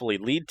successfully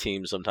lead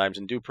teams sometimes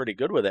and do pretty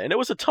good with it. And it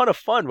was a ton of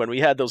fun when we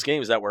had those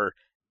games that were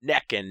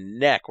neck and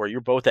neck, where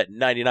you're both at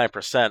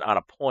 99% on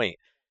a point,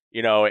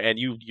 and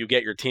you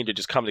get your team to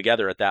just come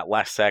together at that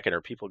last second,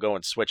 or people go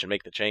and switch and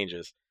make the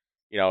changes.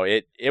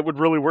 It would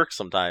really work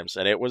sometimes,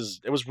 and it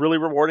was really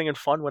rewarding and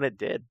fun when it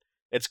did.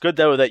 It's good,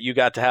 though, that you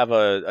got to have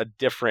a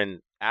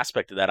different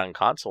aspect of that on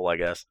console, I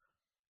guess.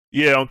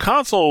 Yeah, on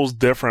console is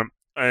different.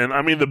 And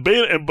I mean, the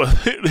beta, but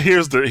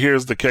here's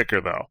the kicker,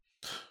 though.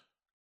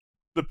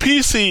 The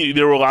PC,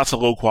 there were lots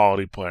of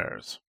low-quality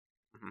players.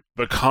 Mm-hmm.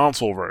 The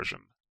console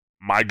version,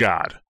 my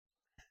God.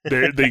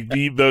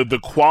 The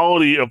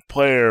quality of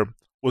player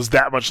was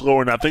that much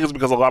lower. And I think it's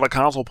because a lot of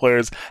console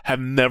players have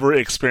never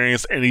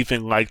experienced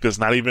anything like this,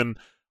 not even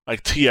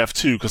like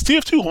TF2, because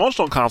TF2 launched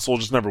on console,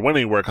 just never went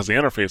anywhere because the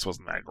interface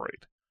wasn't that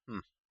great.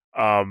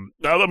 I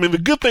mean, the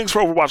good things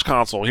for Overwatch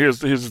console, here's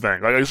the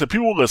thing. Like I said,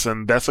 people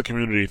listen, that's a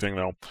community thing,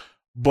 though.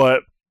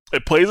 But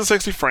it plays at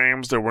 60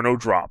 frames, there were no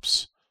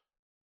drops.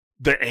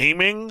 The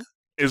aiming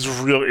is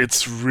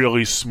it's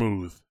really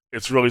smooth.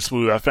 It's really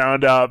smooth. I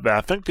found out that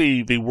I think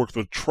they worked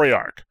with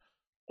Treyarch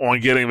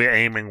on getting the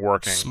aiming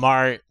working.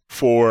 Smart.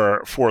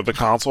 For the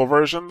console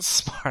versions.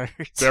 Smart.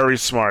 Very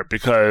smart,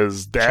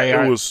 because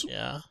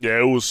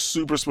it was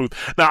super smooth.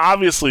 Now,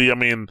 obviously, I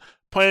mean,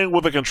 playing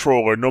with a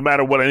controller, no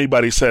matter what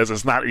anybody says,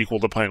 is not equal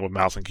to playing with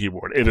mouse and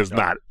keyboard. It is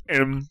not.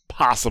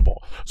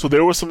 Impossible. So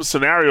there were some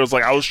scenarios,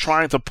 like I was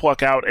trying to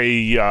pluck out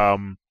a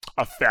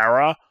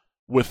Pharah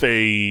with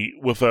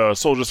a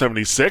Soldier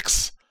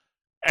 76,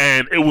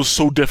 and it was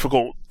so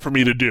difficult for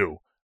me to do,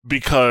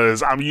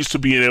 because I'm used to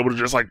being able to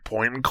just like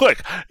point and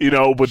click,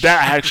 but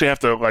that I actually have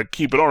to like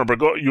keep it on. But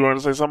you want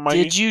to say something,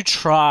 Mikey? Did you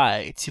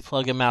try to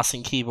plug a mouse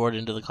and keyboard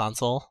into the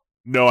console?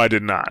 No, I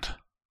did not.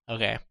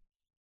 Okay.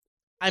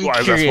 Why curious.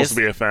 Is that supposed to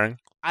be a thing?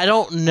 I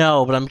don't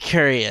know, but I'm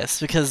curious,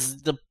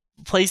 because the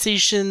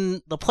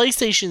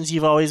PlayStations,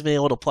 you've always been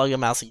able to plug a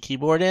mouse and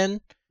keyboard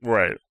in.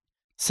 Right.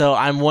 So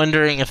I'm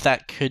wondering if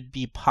that could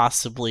be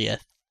possibly a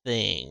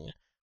thing,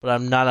 but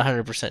I'm not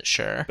 100%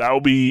 sure. That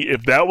would be,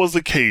 if that was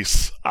the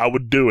case, I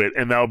would do it,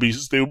 and that would be,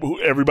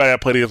 everybody I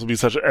played against would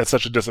be at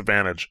such a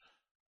disadvantage.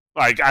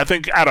 Like, I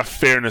think out of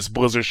fairness,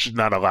 Blizzard should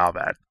not allow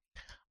that.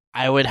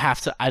 I would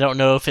have to, I don't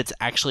know if it's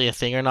actually a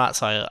thing or not,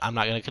 so I'm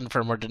not going to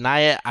confirm or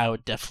deny it. I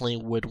would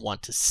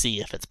want to see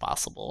if it's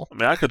possible. I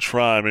mean, I could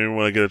try. Maybe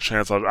when I get a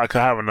chance, I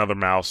could have another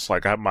mouse.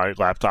 Like, I have my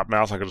laptop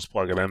mouse, I could just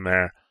plug it in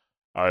there.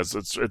 It's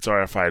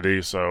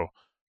RFID, so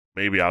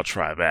maybe I'll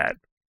try that.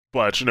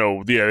 But, I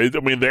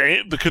mean,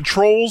 the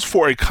controls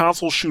for a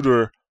console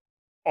shooter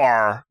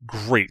are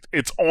great.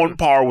 It's on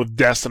par with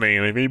Destiny,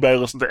 and if anybody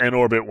listened to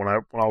N-Orbit when I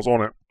was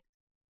on it,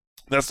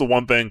 that's the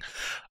one thing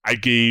I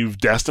gave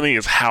Destiny,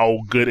 is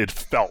how good it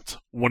felt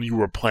when you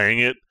were playing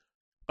it,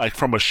 like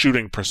from a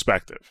shooting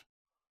perspective,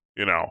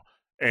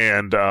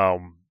 And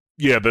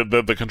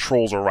the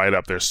controls are right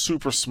up there,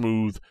 super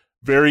smooth,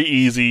 very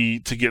easy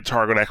to get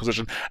target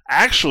acquisition.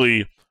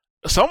 Actually,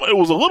 it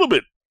was a little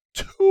bit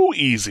too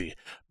easy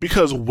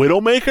because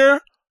Widowmaker,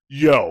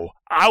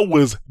 I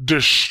was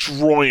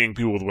destroying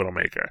people with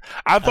Widowmaker.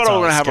 I thought I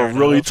was gonna have a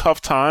really tough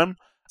time.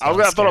 I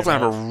thought I was gonna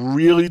have a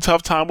really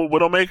tough time with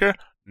Widowmaker.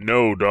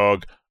 No,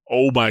 dog.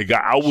 Oh my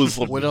god, I was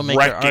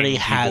Widowmaker already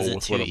has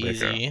it too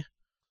easy.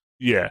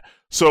 Yeah.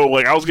 So,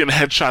 like, I was getting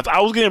headshots.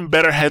 I was getting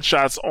better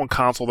headshots on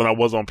console than I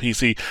was on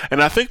PC.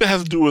 And I think that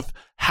has to do with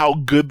how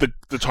good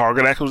the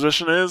target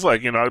acquisition is.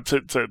 Like,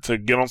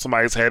 to get on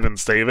somebody's head and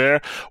stay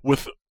there.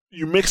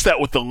 You mix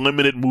that with the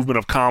limited movement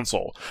of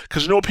console.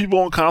 Because you know what people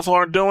on console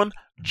aren't doing?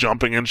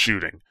 Jumping and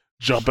shooting.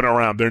 Jumping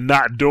around. They're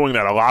not doing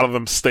that. A lot of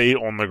them stay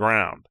on the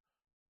ground.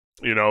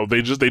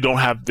 They just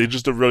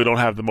really don't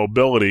have the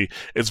mobility.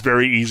 It's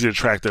very easy to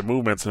track their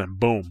movements, and then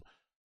boom,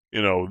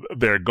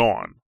 they're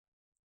gone.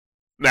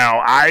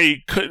 Now,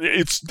 I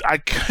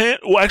can't.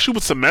 Well, actually,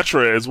 with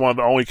Symmetra is one of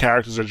the only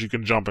characters that you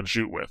can jump and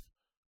shoot with,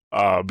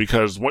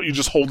 because you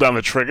just hold down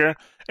the trigger,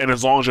 and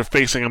as long as you're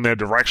facing in their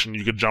direction,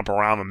 you can jump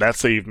around them. That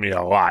saved me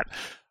a lot.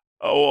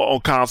 On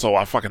console,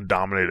 I fucking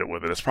dominated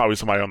with it. It's probably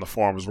somebody on the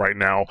forums right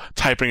now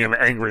typing an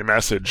angry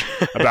message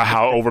about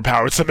how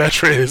overpowered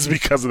Symmetra is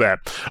because of that.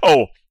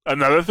 Oh,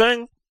 another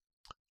thing,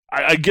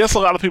 I guess a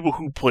lot of people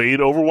who played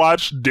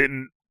Overwatch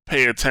didn't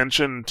pay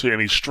attention to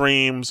any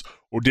streams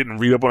or didn't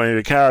read up on any of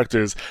the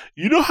characters.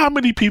 You know how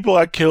many people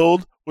I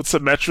killed with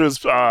Symmetra's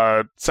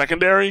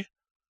secondary?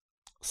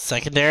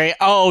 Secondary?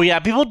 Oh, yeah.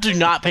 People do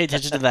not pay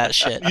attention to that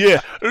shit.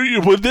 Yeah.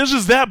 Well, there's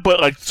just that,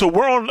 but, so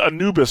we're on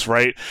Anubis,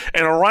 right?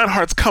 And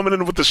Reinhardt's coming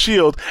in with the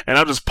shield, and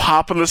I'm just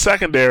popping the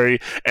secondary,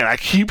 and I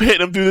keep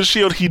hitting him through the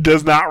shield. He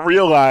does not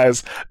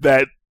realize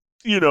that,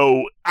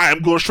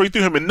 I'm going straight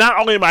through him. And not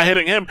only am I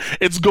hitting him,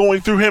 it's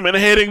going through him and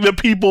hitting the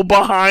people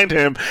behind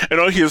him. And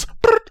all he hears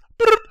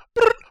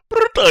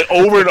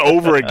over and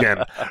over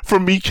again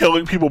from me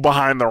killing people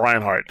behind the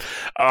Reinhardt.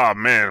 Oh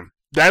man,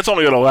 that's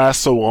only gonna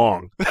last so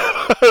long.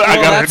 I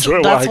gotta enjoy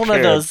it while I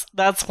can.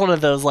 That's one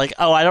of those like,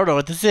 oh, I don't know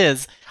what this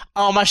is.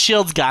 Oh, my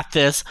shield's got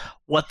this.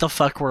 What the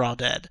fuck? We're all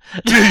dead.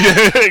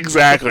 Yeah,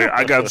 exactly.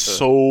 I got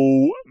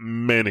so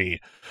many.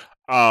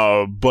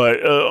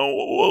 But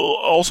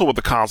also with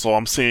the console,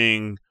 I'm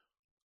seeing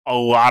a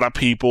lot of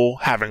people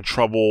having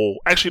trouble.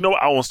 Actually,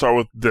 I want to start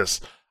with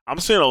this. I'm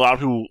seeing a lot of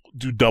people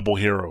do double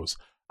heroes.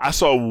 I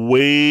saw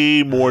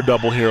way more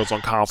double heroes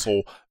on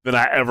console than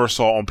I ever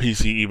saw on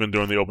PC, even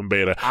during the open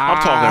beta.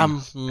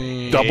 I'm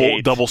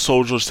talking double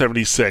Soldier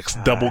 76,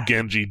 double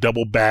Genji,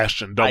 double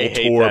Bastion, double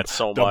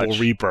Torb, double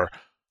Reaper.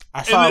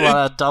 I saw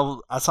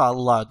a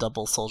lot of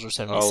double Soldier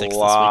 76 this weekend,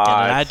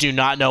 and I do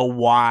not know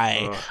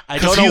why. I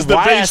don't know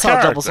why I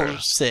saw double Soldier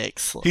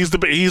 6. He's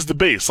the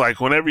base. Like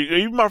whenever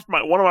even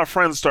one of my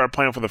friends started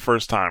playing for the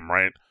first time,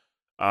 right?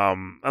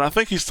 And I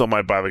think he still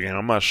might buy the game.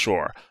 I'm not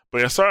sure.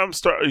 But he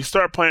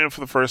started playing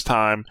for the first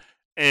time,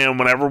 and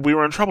whenever we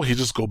were in trouble, he'd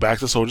just go back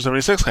to Soldier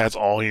 76. That's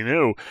all he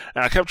knew.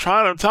 And I kept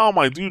trying to tell him,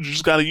 like, dude, you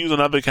just got to use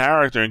another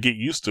character and get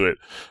used to it.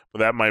 But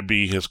that might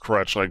be his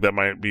crutch. Like, that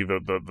might be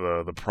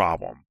the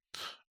problem.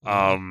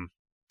 Mm-hmm.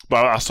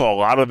 But I saw a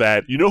lot of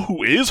that. You know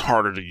who is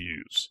harder to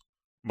use?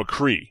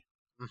 McCree.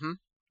 Mm-hmm.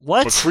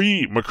 What?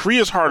 McCree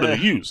is harder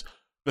to use.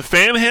 The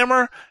fan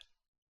hammer,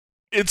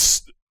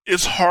 it's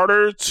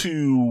harder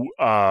to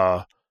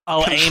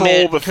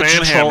control the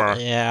fan hammer.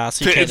 Yeah,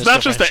 so it's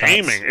not just the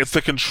aiming; it's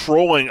the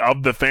controlling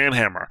of the fan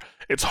hammer.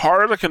 It's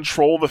harder to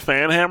control the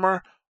fan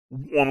hammer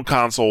on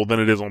console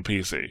than it is on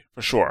PC,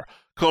 for sure.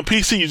 Because on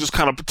PC, you just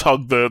kind of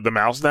tug the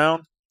mouse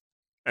down,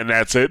 and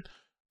that's it.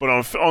 But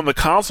on the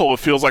console, it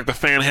feels like the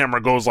fan hammer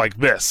goes like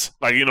this,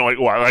 like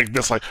like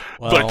this, like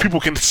people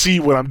can see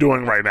what I'm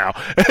doing right now.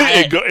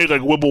 It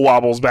like wibble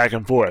wobbles back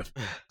and forth.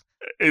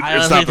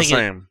 It's not the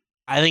same.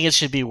 I think it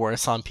should be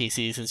worse on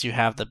PC since you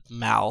have the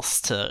mouse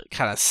to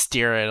kind of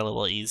steer it a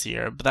little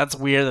easier. But that's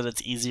weird that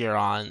it's easier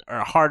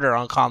or harder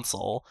on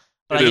console.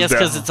 But I guess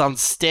because it's on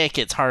stick,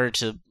 it's harder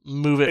to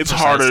move it. It's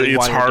harder.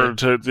 It's harder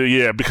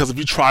to because if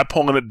you try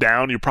pulling it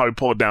down, you probably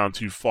pull it down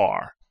too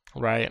far.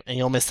 Right, and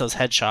you'll miss those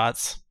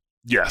headshots.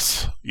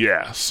 Yes,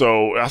 yeah.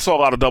 So I saw a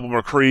lot of double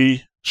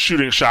McCree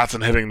shooting shots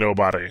and hitting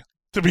nobody.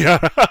 To be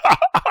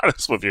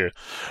honest with you,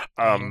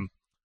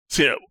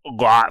 see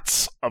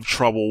lots of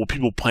trouble with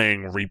people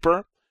playing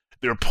Reaper.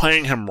 They're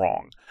playing him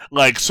wrong.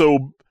 Like,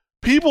 so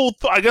people,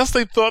 I guess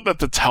they thought that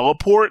the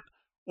teleport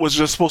was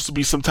just supposed to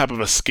be some type of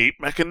escape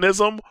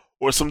mechanism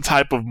or some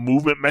type of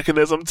movement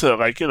mechanism to,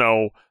 like,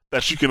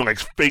 that you can, like,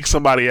 fake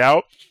somebody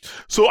out.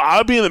 So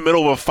I'd be in the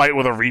middle of a fight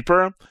with a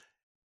Reaper,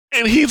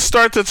 and he'd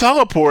start to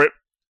teleport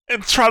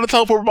and try to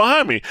teleport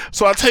behind me.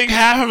 So I take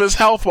half of his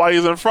health while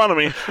he's in front of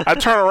me. I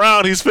turn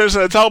around, he's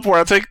finishing the teleport,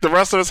 I take the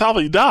rest of his health,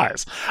 and he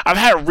dies. I've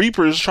had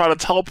Reapers try to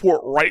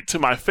teleport right to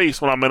my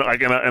face when I'm in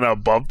an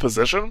above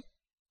position.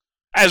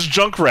 As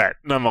Junkrat,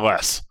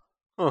 nonetheless.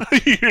 Huh.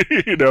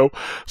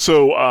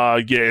 So,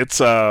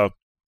 it's, I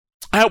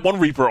had one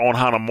Reaper on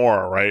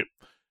Hanamura, right?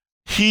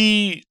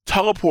 He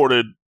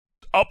teleported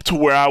up to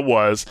where I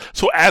was,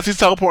 so as he's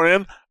teleporting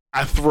in,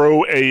 I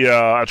throw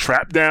a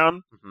trap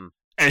down,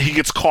 and he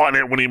gets caught in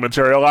it when he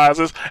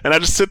materializes, and I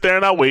just sit there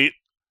and I wait.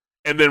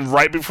 And then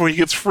right before he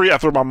gets free, I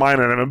throw my mine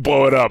at him and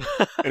blow it up,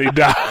 and he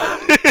dies.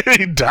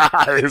 He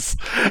dies.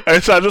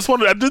 And so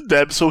I did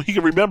that so he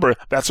can remember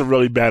that's a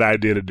really bad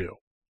idea to do.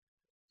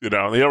 You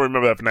know, he'll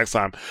remember that for next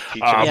time.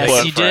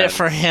 Yes, you did it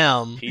for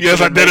him.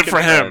 Yes, I did it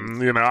for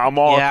him. You know, I'm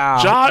all.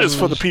 Yeah. Ja is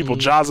for the people.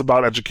 Ja's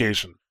about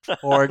education.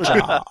 Or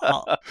Ja.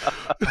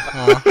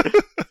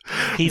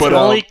 He's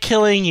only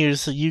killing you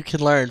so you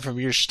can learn from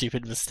your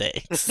stupid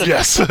mistakes.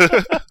 Yes.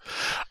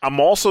 I'm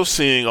also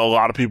seeing a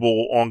lot of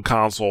people on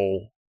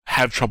console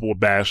have trouble with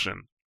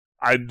Bastion.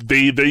 I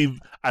think they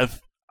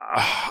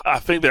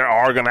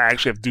are going to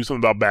actually have to do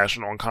something about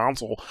Bastion on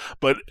console,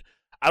 but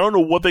I don't know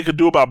what they could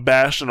do about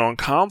Bastion on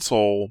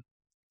console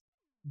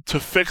to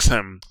fix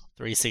him.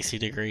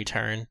 360-degree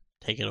turn,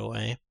 take it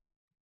away.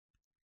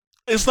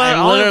 It's not.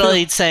 I'm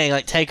literally saying,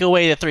 like, take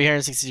away the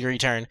 360-degree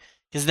turn,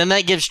 because then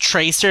that gives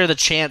Tracer the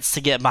chance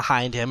to get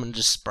behind him and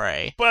just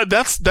spray. But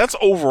that's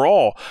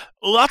overall.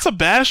 Lots of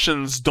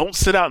Bastions don't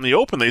sit out in the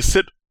open; they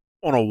sit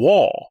on a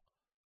wall.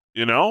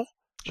 You know?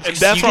 And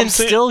that's you can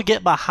still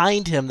get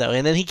behind him, though,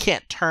 and then he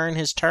can't turn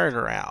his turret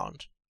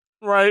around.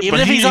 Right. Even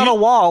if he's on a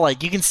wall,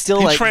 like, you can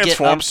still, he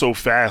transforms so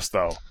fast,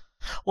 though.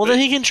 Well, then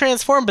he can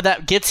transform, but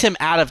that gets him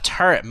out of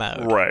turret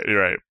mode.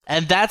 Right.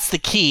 And that's the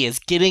key, is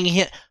getting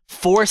him,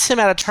 force him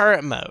out of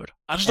turret mode.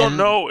 I just don't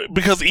know,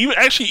 because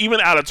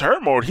even out of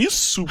turret mode, he's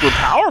super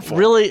powerful.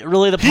 Really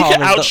the problem he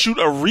can outshoot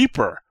a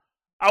Reaper.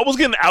 I was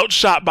getting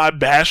outshot by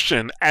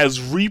Bastion as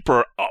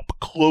Reaper up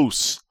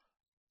close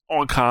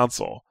on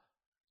console.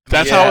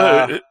 That's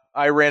how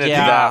I ran into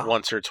that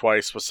once or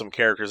twice with some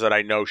characters that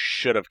I know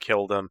should have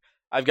killed him.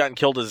 I've gotten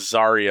killed as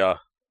Zarya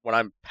when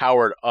I'm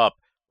powered up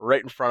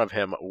right in front of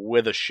him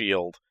with a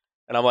shield.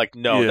 And I'm like,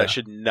 no, that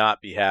should not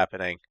be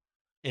happening.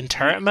 In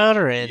turret mode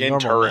or in normal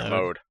turret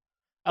mode?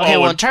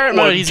 Okay, in turret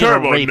mode, he's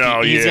going to rape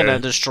you. He's going to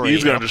destroy you.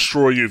 He's going to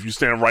destroy you if you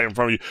stand right in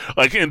front of you.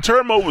 Like, in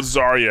turret mode with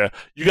Zarya,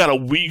 you gotta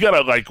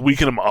like,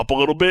 weaken him up a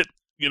little bit.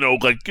 You know,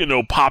 like, you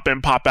know, pop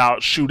in, pop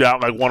out, shoot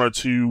out like one or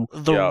two.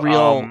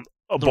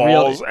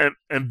 Balls,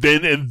 and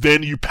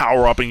then you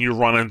power up and you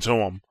run into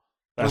them.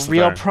 That's the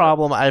real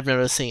problem I've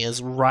noticed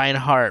is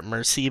Reinhardt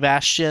Mercy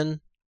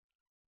Bastion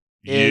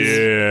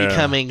is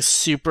becoming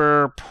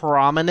super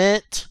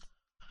prominent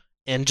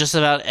in just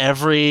about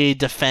every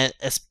defense,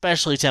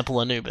 especially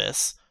Temple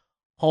Anubis.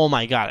 Oh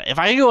my god! If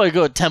I go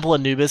to Temple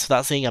Anubis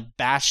without seeing a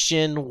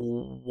Bastion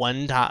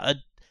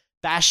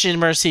Bastion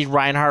Mercy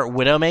Reinhardt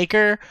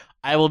Widowmaker,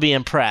 I will be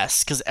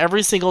impressed, because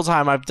every single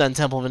time I've done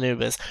Temple of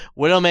Anubis,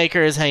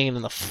 Widowmaker is hanging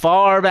in the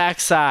far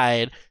back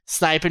side,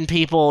 sniping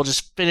people,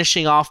 just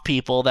finishing off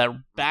people, that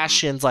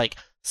Bastion's like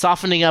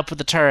softening up with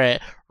the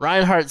turret,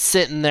 Reinhardt's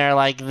sitting there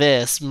like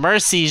this,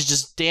 Mercy's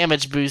just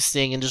damage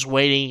boosting and just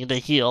waiting to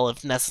heal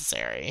if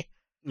necessary.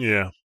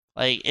 Yeah.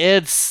 Like,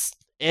 it's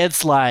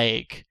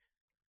like,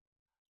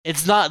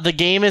 it's not, the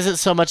game isn't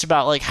so much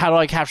about like, how do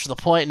I capture the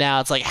point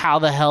now, it's like, how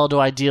the hell do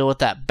I deal with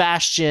that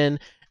Bastion,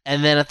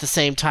 and then at the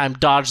same time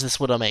dodge this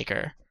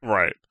Widowmaker.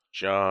 Right.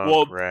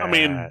 Well, I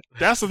mean,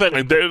 that's the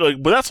thing.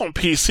 But that's on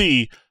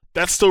PC.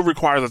 That still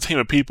requires a team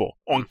of people.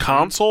 On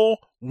console,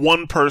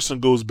 one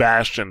person goes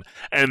Bastion,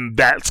 and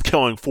that's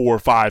killing 4 or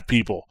 5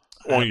 people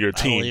on your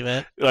team. I believe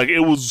it. Like, it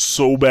was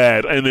so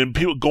bad. And then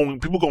people going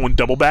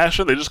double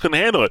Bastion, they just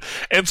couldn't handle it.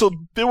 And so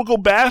they would go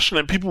Bastion,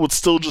 and people would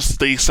still just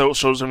stay Show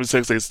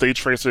 76, they stay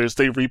Tracer, they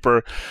stay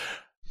Reaper.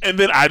 And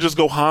then I just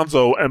go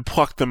Hanzo and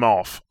pluck them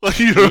off. Like,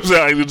 you know what I'm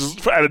saying? Like,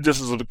 just at a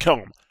distance to kill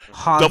them.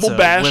 Hanzo, double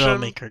Bastion,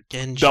 Widowmaker,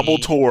 Genji. double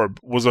Torb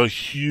was a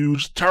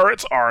huge...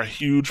 Turrets are a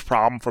huge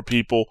problem for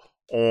people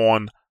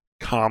on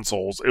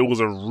consoles. It was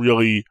a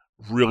really,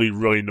 really,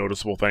 really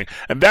noticeable thing.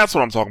 And that's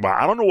what I'm talking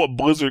about. I don't know what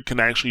Blizzard can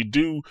actually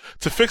do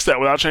to fix that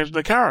without changing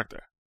the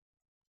character.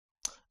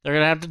 They're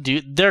gonna have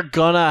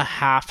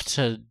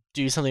to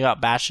do something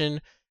about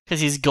Bastion, because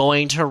he's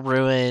going to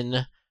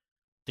ruin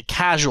the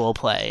casual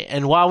play.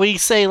 And while we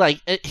say,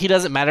 like, he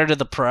doesn't matter to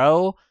the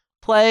pro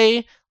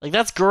play, like,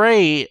 that's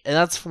great and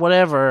that's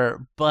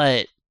whatever,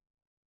 but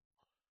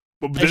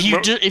if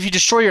you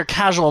destroy your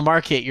casual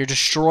market, you're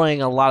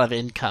destroying a lot of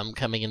income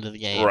coming into the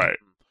game. Right.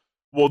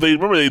 Well,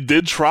 they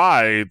did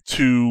try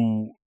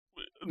to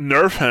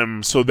nerf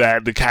him so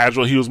that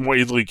he was more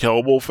easily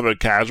killable for the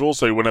casual,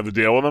 so you wouldn't have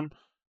to deal with him.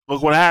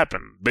 Look what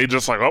happened. They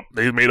just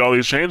they made all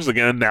these changes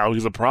again, and now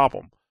he's a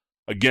problem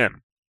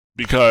again,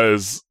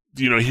 because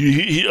you know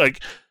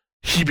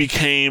he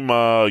became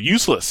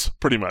useless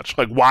pretty much.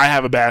 Like, why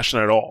have a Bastion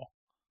at all?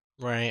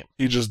 Right.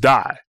 He just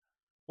die.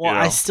 Well, you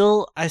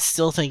know? I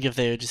still think if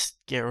they would just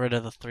get rid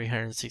of the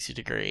 360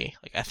 degree,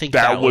 like, I think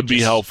that would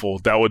be helpful.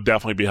 That would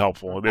definitely be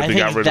helpful. If they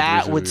got rid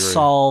that would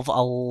solve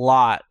a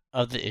lot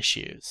of the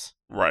issues.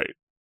 Right.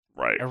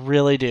 I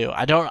really do.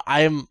 I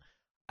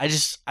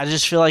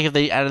just feel like if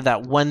they added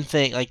that one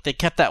thing, like, they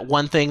kept that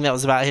one thing that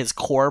was about his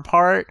core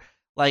part,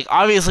 like,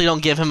 obviously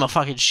don't give him a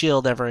fucking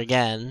shield ever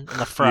again in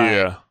the front.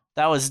 Yeah.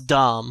 That was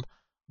dumb.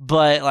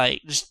 But,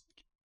 like, just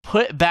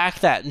put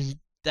back that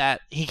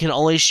that he can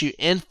only shoot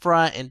in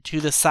front and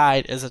to the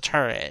side as a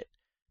turret.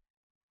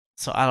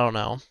 So I don't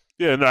know.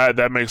 Yeah, no,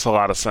 that makes a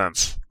lot of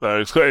sense.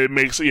 That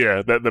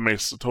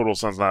makes total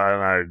sense, and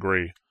I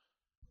agree.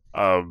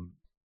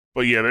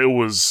 But yeah, I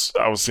was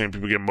seeing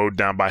people get mowed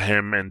down by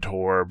him and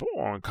Torb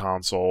on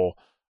console.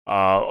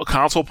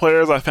 Console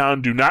players I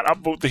found do not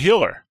upvote the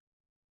healer.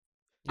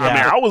 Yeah. I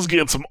mean, I was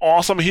getting some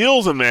awesome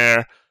heals in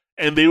there,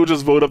 and they would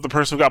just vote up the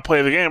person who got play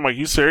of the game. Like,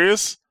 you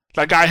serious?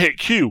 That guy hit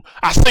Q.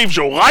 I saved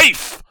your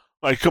life!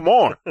 Like, come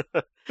on.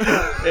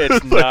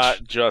 It's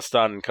not just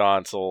on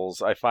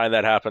consoles. I find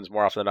that happens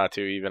more often than not,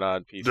 too, even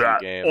on PC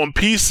games. On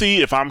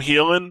PC, if I'm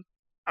healing,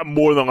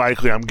 more than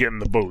likely I'm getting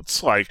the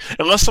votes. Like,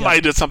 unless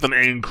somebody did something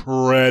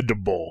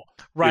incredible.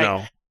 Right. You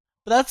know?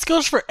 But that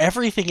goes for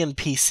everything in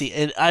PC.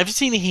 And I've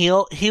seen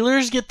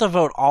healers get the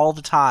vote all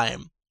the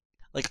time.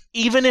 Like,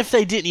 even if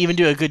they didn't even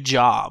do a good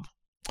job.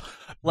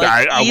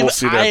 Like, I will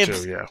see that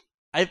too,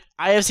 yeah.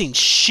 I have seen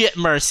shit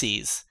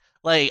mercies.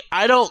 Like,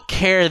 I don't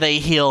care they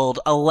healed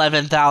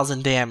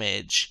 11,000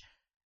 damage.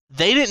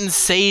 They didn't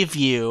save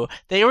you.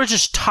 They were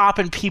just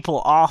topping people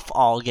off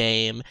all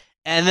game,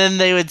 and then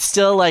they would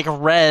still, like,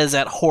 res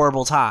at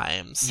horrible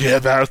times.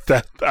 Yeah,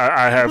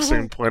 I have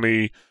seen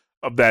plenty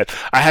of that.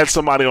 I had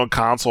somebody on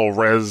console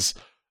res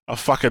a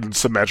fucking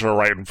Symmetra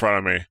right in front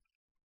of me,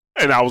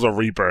 and I was a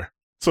Reaper.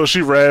 So she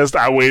rezzed,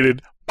 I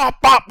waited,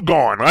 bop, bop,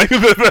 gone. Like,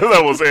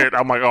 that was it.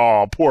 I'm like,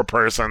 oh, poor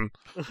person.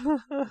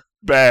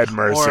 Bad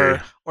mercy.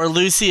 Or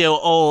Lucio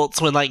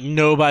ults when, like,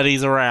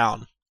 nobody's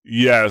around.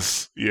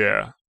 Yes,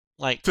 yeah.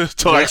 Like to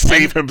like,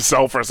 save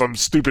himself or some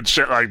stupid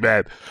shit like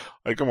that.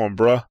 Like, come on,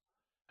 bruh.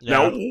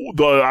 Yeah.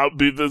 Now,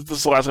 this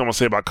is the last thing I'm going to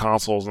say about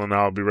consoles, and then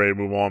I'll be ready to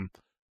move on.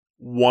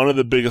 One of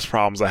the biggest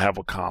problems I have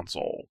with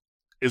console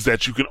is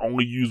that you can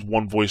only use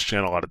one voice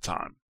channel at a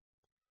time.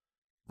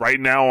 Right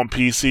now on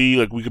PC,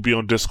 like, we could be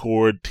on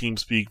Discord,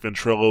 TeamSpeak,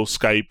 Ventrilo,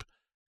 Skype,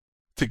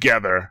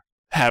 together,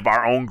 have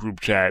our own group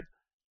chat,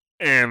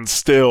 and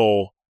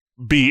still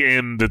be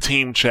in the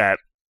team chat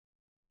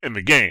in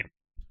the game.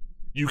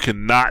 You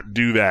cannot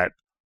do that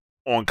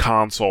on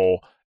console.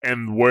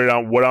 And what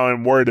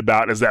I'm worried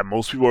about is that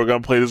most people are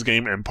going to play this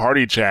game in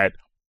party chat.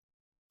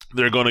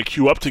 They're going to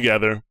queue up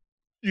together.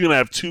 You're going to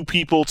have two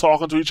people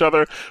talking to each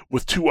other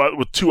with two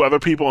other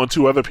people and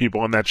two other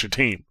people, and that's your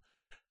team.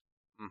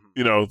 Mm-hmm.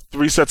 You know,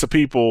 3 sets of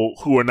people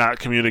who are not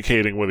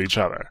communicating with each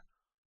other.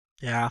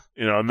 Yeah.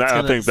 You know, and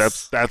I think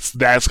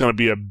that's going to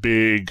be a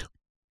big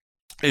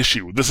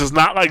issue. This is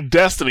not like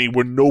Destiny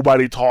where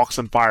nobody talks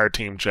in Fire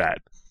Team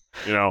chat.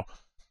 You know,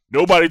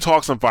 nobody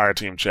talks in Fire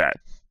Team chat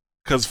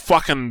because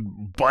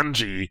fucking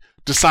Bungie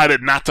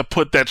decided not to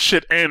put that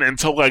shit in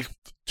until like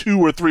 2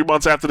 or 3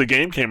 months after the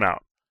game came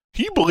out.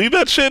 Can you believe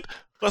that shit?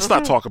 Let's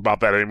not talk about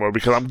that anymore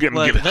because I'm getting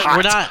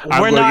hot.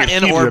 We're not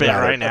in orbit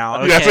right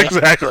now. Okay? Yes,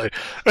 exactly.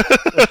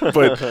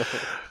 But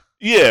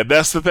yeah,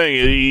 that's the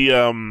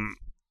thing.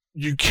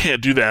 You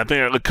can't do that. I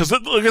think because,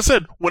 like I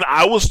said, when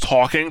I was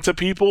talking to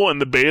people in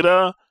the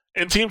beta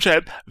and team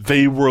chat,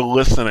 they were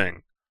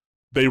listening.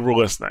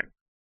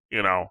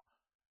 You know,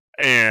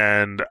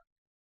 and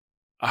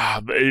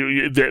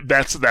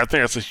that's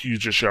a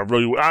huge issue.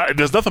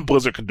 There's nothing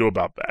Blizzard can do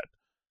about that.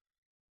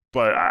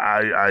 But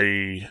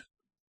I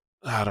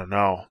don't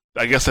know.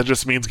 I guess that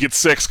just means get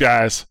 6,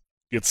 guys.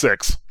 Get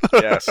 6.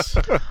 Yes.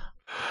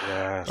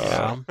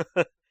 Yeah.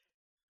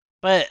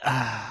 But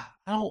I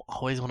don't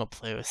always want to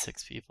play with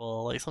 6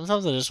 people. Like,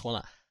 sometimes I just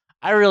want to.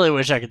 I really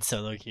wish I could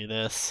solo queue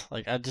this.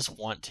 Like, I just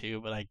want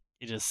to, but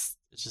it's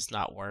just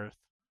not worth.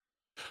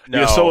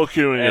 No, yeah, solo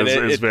queuing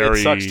is very.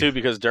 It sucks too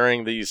because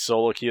during the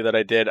solo queue that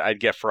I did, I'd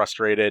get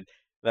frustrated.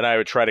 Then I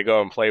would try to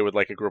go and play with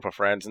like a group of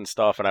friends and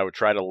stuff, and I would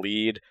try to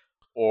lead,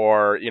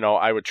 or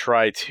I would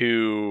try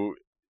to,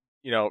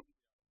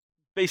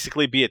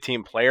 basically be a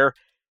team player.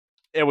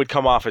 It would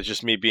come off as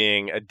just me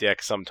being a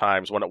dick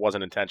sometimes when it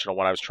wasn't intentional.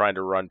 When I was trying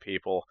to run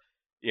people,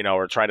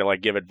 or trying to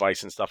like give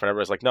advice and stuff, and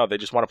everybody's like, no, they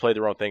just want to play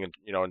their own thing and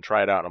and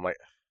try it out. And I'm like.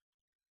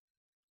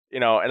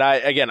 And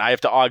I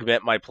have to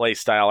augment my play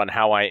style and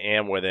how I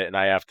am with it, and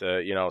I have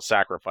to,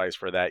 sacrifice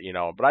for that,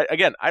 But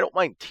I don't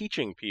mind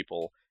teaching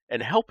people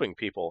and helping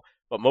people,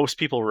 but most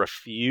people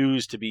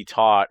refuse to be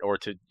taught or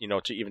to,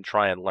 to even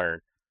try and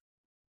learn.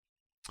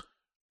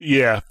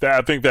 Yeah,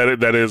 I think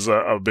that is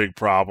a big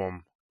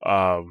problem.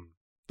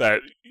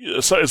 That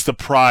it's the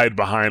pride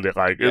behind it.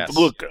 Like, yes.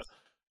 Look,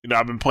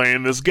 I've been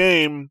playing this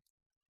game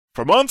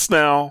for months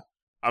now.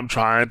 I'm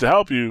trying to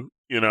help you,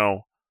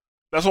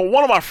 That's what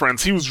one of my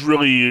friends, he was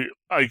really,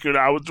 like, when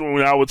I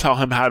would tell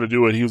him how to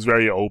do it, he was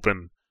very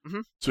open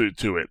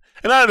to it.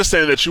 And I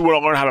understand that you want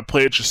to learn how to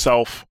play it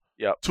yourself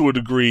to a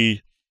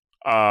degree.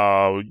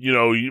 My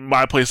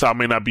playstyle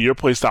may not be your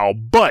playstyle,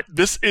 but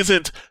this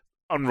isn't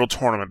Unreal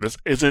Tournament. This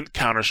isn't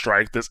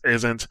Counter-Strike. This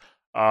isn't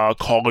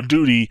Call of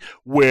Duty,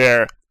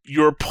 where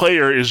your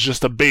player is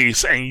just a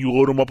base and you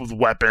load them up with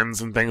weapons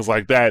and things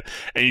like that,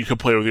 and you can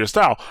play with your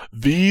style.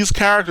 These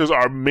characters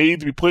are made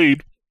to be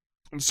played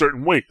in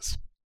certain ways.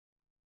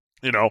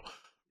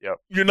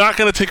 You're not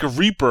going to take a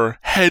Reaper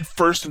head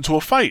first into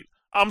a fight.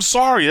 I'm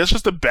sorry, that's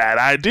just a bad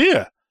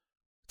idea.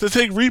 to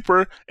take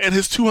Reaper and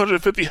his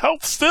 250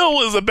 health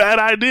still is a bad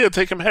idea.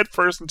 Take him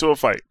headfirst into a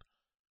fight.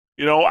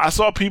 You know, I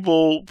saw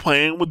people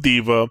playing with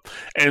D.Va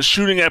and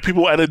shooting at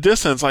people at a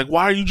distance. Like,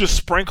 why are you just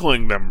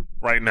sprinkling them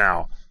right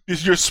now?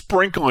 You're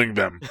sprinkling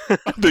them.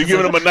 They're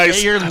giving them a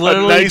nice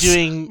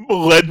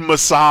lead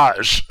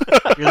massage.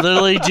 You're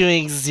literally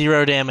doing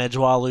 0 damage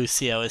while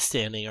Lucio is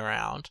standing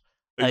around.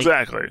 Like,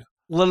 exactly.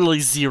 Literally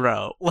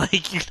 0.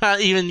 Like, you're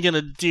not even going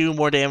to do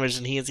more damage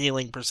than he is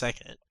healing per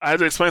second. I had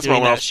to explain to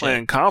him when I was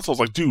playing consoles.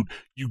 Like, dude,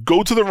 you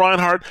go to the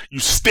Reinhardt, you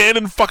stand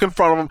in fucking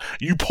front of him,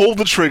 you pull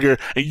the trigger,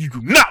 and you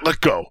do not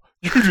let go.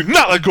 You do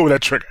not let go of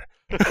that trigger.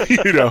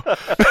 You know,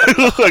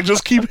 like,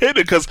 just keep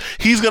hitting it because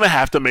he's gonna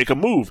have to make a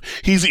move.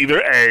 He's either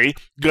A,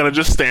 gonna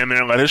just stand there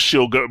and let his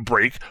shield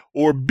break,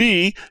 or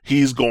B,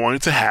 he's going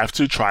to have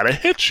to try to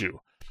hit you.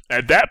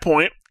 At that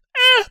point,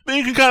 then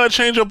you can kind of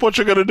change up what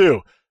you're gonna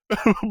do.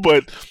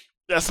 But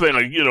that's the thing,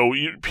 like, you know,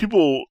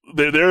 people,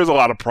 there is a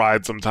lot of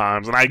pride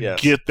sometimes, and I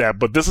get that,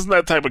 but this isn't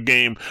that type of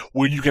game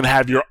where you can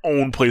have your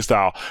own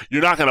playstyle.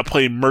 You're not going to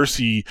play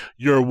Mercy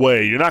your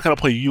way. You're not going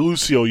to play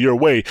Lucio your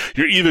way.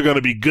 You're either going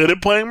to be good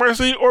at playing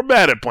Mercy or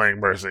bad at playing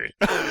Mercy.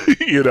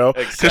 You know?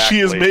 Because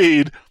she's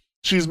made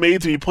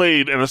to be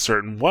played in a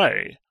certain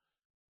way.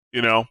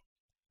 You know?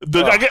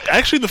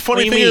 Actually, the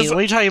funny thing is... What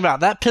are you talking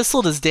about? That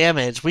pistol does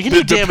damage. We can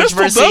do damage.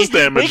 The pistol does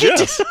damage,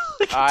 yes.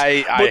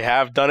 I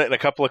have done it in a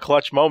couple of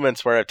clutch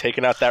moments where I've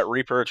taken out that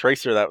Reaper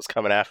Tracer that was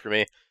coming after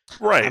me.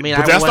 Right, I mean,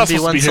 but that's not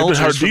supposed to be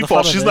her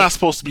default. She's not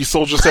supposed to be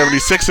Soldier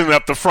 76ing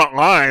up the front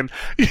line,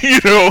 you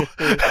know,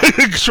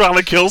 trying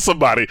to kill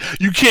somebody.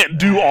 You can't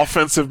do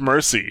offensive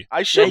Mercy.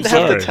 I shouldn't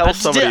have to tell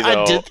somebody,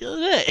 though. I did the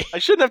other day. I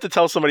shouldn't have to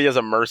tell somebody as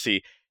a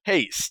Mercy,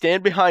 hey,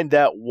 stand behind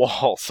that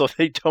wall so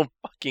they don't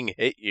fucking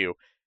hit you.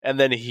 And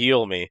then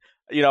heal me.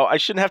 You know, I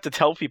shouldn't have to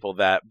tell people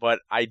that, but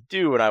I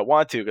do, and I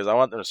want to because I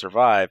want them to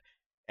survive,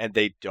 and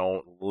they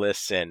don't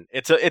listen.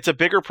 It's a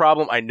bigger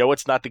problem. I know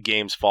it's not the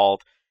game's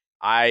fault.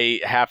 I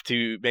have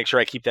to make sure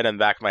I keep that in the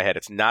back of my head.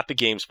 It's not the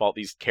game's fault.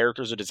 These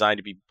characters are designed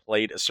to be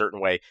played a certain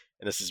way,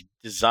 and this is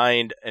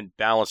designed and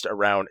balanced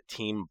around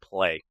team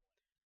play.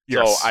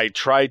 Yes. So I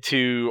try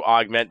to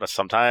augment, but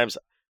sometimes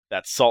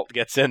that salt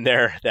gets in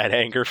there, that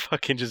anger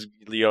fucking just,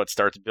 you know, it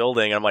starts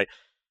building. I'm like,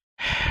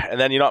 and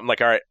then, you know, I'm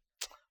like, all right,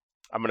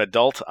 I'm an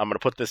adult. I'm gonna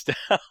put this down,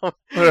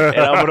 and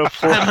I'm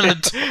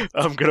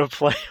gonna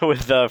play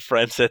with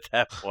friends at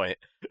that point.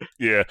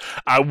 Yeah,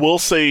 I will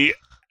say,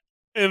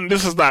 and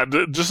this is not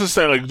just to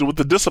say, like, with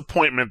the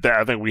disappointment that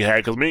I think we had,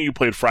 because me and you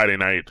played Friday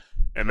night,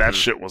 and that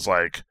shit was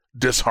like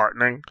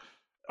disheartening.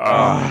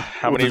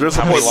 How many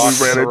disappointment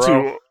we ran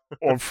into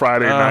on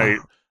Friday night?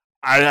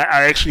 I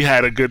actually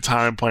had a good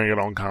time playing it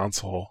on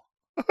console.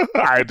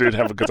 I did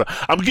have a good time.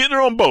 I'm getting it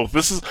on both.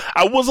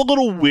 I was a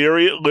little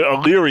leery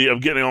of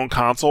getting it on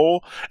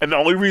console, and the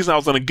only reason I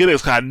was going to get it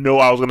is because I know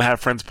I was going to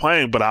have friends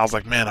playing, but I was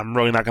like, man, I'm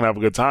really not going to have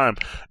a good time.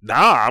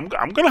 Nah, I'm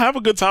going to have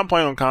a good time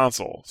playing on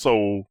console.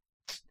 So,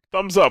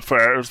 thumbs up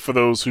for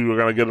those who are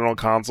going to get it on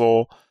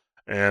console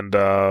and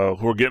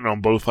who are getting it on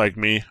both like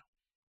me.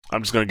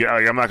 I'm just going to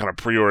I'm not going to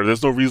pre-order.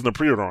 There's no reason to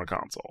pre-order on a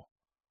console.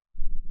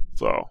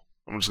 So,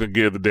 I'm just going to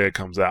get it the day it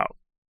comes out.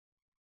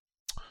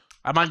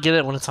 I might get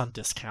it when it's on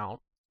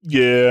discount.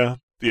 Yeah.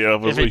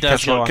 If it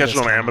catch it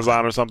on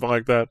Amazon or something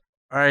like that.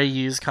 Or a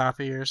used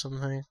copy or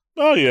something.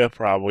 Oh, yeah,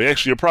 probably.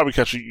 Actually, you'll probably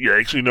catch it. Yeah,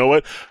 actually, you know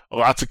what?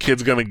 Lots of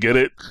kids going to get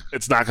it.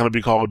 It's not going to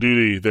be Call of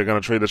Duty. They're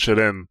going to trade the shit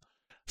in.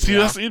 See,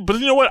 but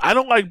you know what? I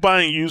don't like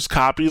buying used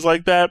copies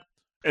like that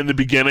in the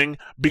beginning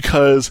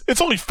because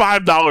it's only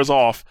 $5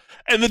 off,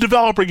 and the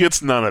developer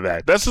gets none of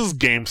that. That's just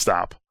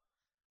GameStop.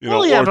 You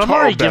know, but I'm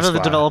already giving the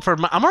developer.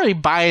 I'm already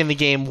buying the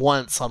game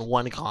once on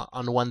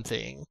one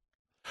thing.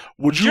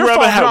 Would you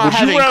rather have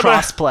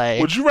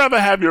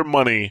your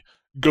money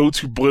go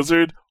to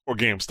Blizzard or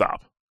GameStop?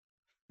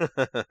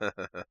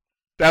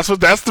 That's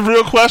the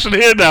real question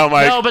here now,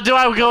 Mike. No, but do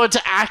I go into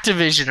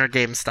Activision or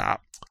GameStop?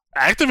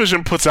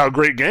 Activision puts out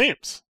great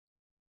games.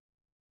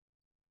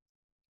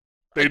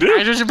 They do.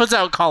 Activision puts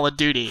out Call of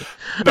Duty.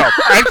 No,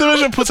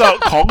 Activision puts out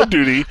Call of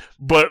Duty,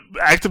 but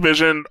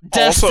Activision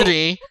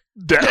Destiny.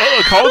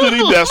 Call of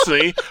Duty,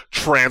 Destiny,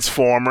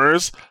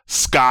 Transformers,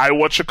 Sky,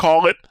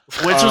 whatchamacallit.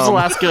 Which was the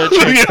last good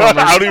Transformers?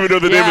 I don't even know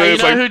the name of it.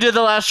 You know who did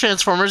the last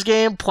Transformers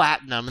game?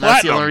 Platinum.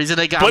 That's the only reason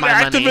they got my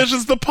money. But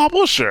Activision's the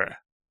publisher.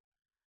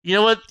 You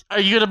know what? Are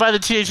you going to buy the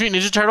Teenage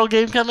Mutant Ninja Turtle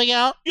game coming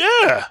out?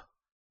 Yeah.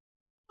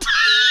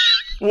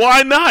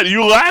 Why not?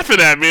 You laughing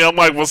at me. I'm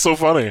like, what's so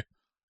funny?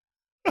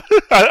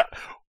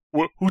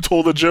 Who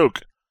told the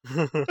joke?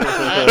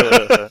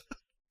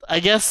 I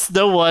guess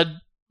no one.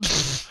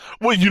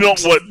 Well, you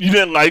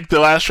didn't like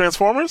the last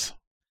Transformers?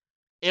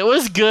 It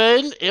was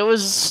good. It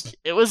was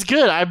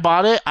good. I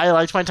bought it. I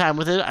liked my time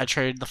with it. I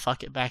traded the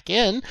fuck it back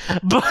in,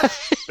 but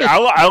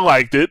I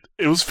liked it.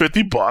 It was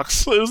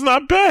 $50. It was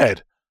not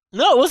bad.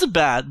 No, it wasn't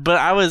bad. But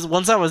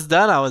once I was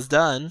done, I was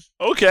done.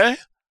 Okay.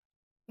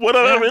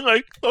 I mean,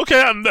 like,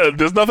 okay,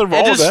 there's nothing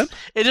wrong with that.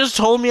 It just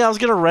told me I was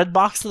gonna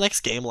Redbox the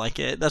next game like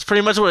it. That's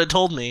pretty much what it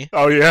told me.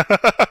 Oh yeah.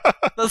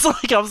 That's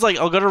like I was like,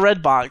 I'll go to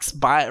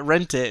Redbox,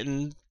 rent it,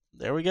 and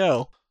there we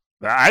go.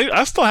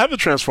 I still have the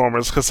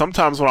Transformers because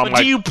sometimes when I'm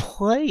do you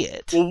play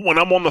it? Well, when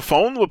I'm on the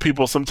phone with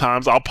people,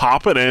 sometimes I'll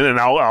pop it in and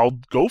I'll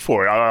go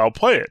for it. I'll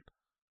play it.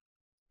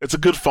 It's a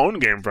good phone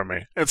game for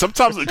me, and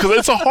sometimes because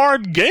it's a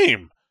hard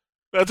game.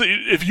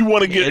 If you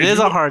want to get, it is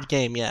a hard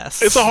game.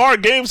 Yes, it's a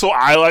hard game, so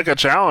I like a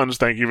challenge.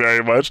 Thank you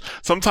very much.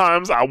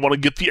 Sometimes I want to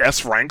get the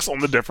S ranks on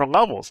the different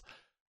levels,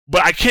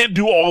 but I can't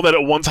do all that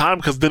at one time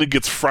because then it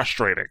gets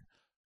frustrating.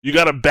 You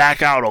got to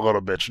back out a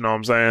little bit. You know what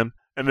I'm saying?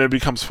 And then it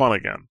becomes fun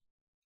again.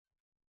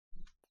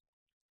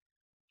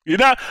 You're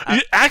not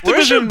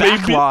Activision.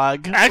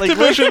 Backlog?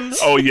 Activision.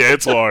 Oh yeah,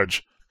 it's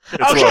large.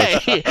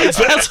 It's okay,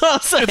 that's what I'm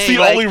saying. It's the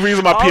only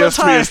reason my PS3 is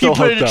still hooked up. If you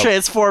put it in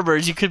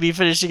Transformers, you could be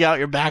finishing out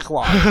your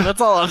backlog.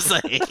 That's all I'm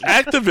saying.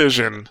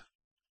 Activision,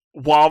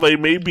 while they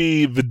may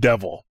be the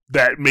devil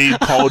that made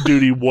Call of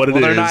Duty what it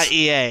is, they're not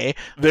EA.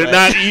 They're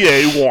not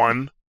EA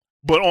one,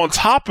 but on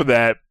top of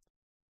that.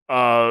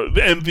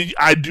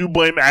 I do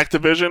blame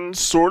Activision.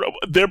 Sort of,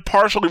 they're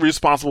partially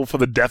responsible for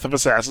the death of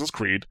Assassin's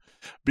Creed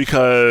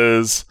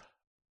because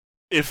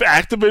if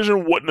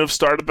Activision wouldn't have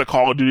started the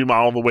Call of Duty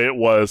model the way it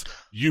was,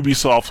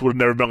 Ubisoft would have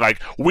never been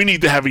like, we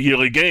need to have a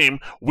yearly game.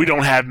 We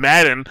don't have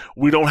Madden.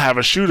 We don't have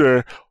a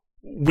shooter.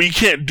 We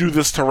can't do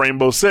this to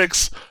Rainbow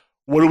Six.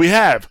 What do we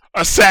have?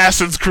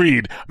 Assassin's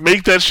Creed.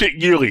 Make that shit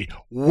yearly.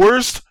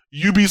 Worst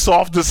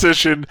Ubisoft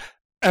decision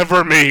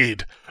ever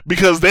made.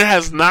 Because there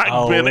has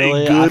not been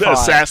a good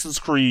Assassin's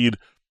Creed.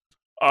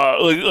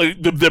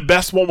 The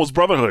best one was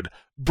Brotherhood.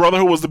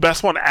 Brotherhood was the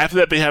best one. After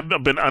that, they have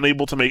been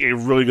unable to make a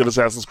really good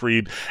Assassin's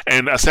Creed.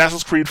 And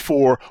Assassin's Creed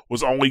 4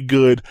 was only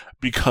good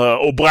because...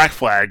 Oh, Black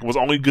Flag was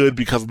only good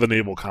because of the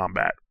naval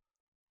combat.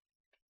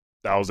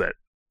 That was it.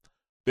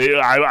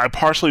 I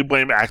partially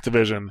blame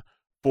Activision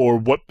for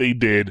what they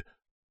did,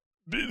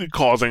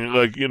 causing,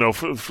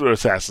 for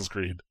Assassin's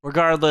Creed.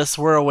 Regardless,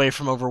 we're away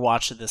from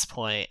Overwatch at this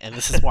point, and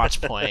this is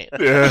Watch Point.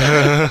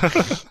 Yeah.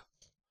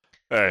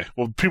 Hey,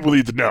 well, people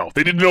need to know.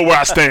 They need to know where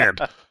I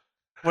stand.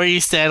 Where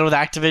you stand with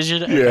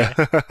Activision? Yeah.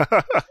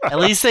 At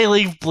least they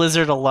leave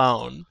Blizzard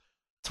alone,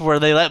 to where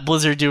they let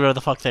Blizzard do whatever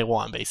the fuck they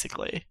want,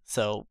 basically.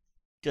 So,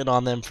 good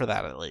on them for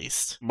that, at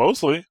least.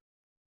 Mostly.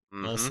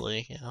 Mm-hmm.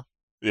 Mostly, yeah.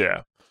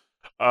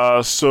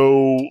 Yeah.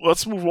 So,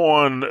 let's move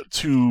on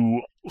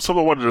to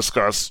something I wanted to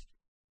discuss.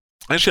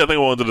 Actually, I think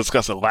I wanted to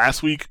discuss it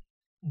last week,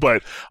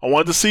 but I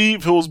wanted to see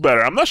if it was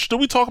better. I'm not sure. Did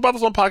we talk about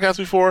this on podcast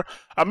before?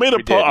 I made a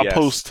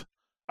post.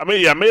 I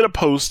made a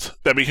post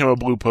that became a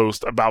blue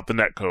post about the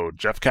netcode.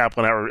 Jeff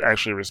Kaplan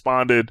actually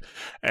responded,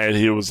 and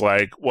he was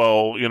like,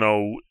 well,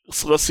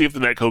 so let's see if the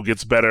netcode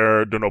gets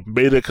better during open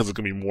beta because there's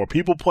going to be more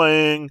people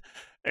playing,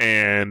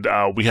 and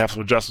we have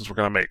some adjustments we're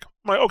going to make.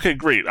 I'm like, okay,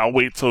 great. I'll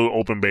wait till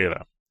open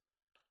beta.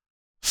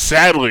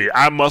 Sadly,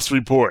 I must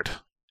report,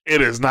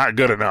 it is not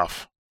good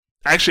enough.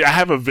 Actually, I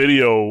have a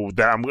video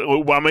that I'm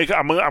going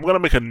to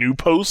make a new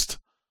post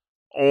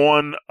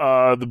on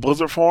the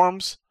Blizzard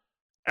forums,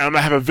 and I'm going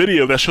to have a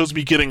video that shows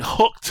me getting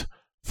hooked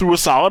through a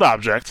solid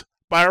object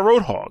by a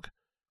Roadhog.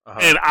 Uh-huh.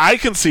 And I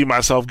can see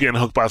myself getting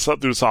hooked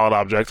through a solid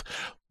object.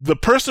 The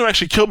person who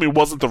actually killed me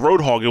wasn't the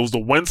Roadhog, it was the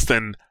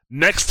Winston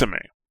next to me.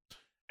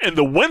 And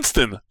the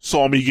Winston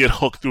saw me get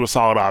hooked through a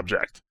solid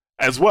object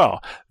as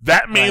well.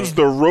 That means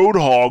the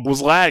Roadhog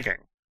was lagging.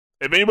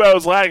 If anybody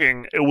was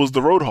lagging, it was the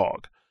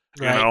Roadhog.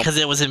 Right, because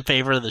it was in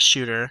favor of the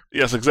shooter.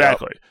 Yes,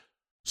 exactly. Yep.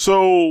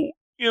 So,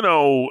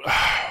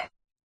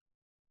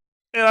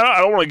 and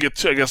I don't want to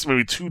get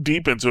maybe too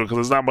deep into it because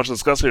there's not much to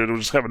discuss here. We'll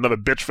just have another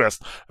bitch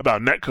fest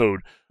about netcode.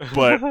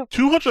 But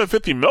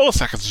 250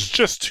 milliseconds is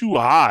just too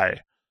high.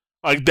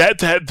 Like that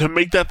to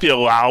make that the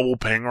allowable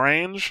ping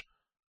range,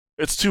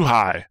 it's too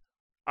high.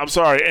 I'm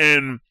sorry,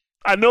 and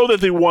I know that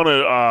they want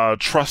to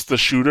trust the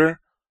shooter.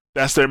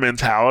 That's their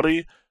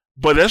mentality,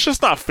 but that's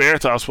just not fair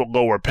to us with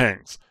lower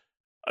pings.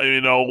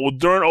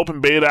 During open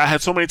beta, I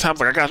had so many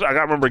times, I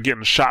remember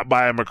getting shot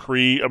by a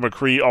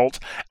McCree ult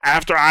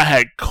after I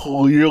had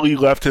clearly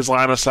left his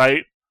line of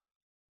sight.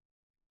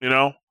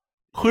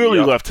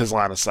 Left his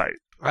line of sight.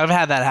 I've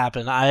had that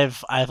happen.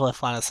 I've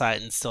left line of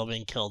sight and still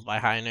been killed by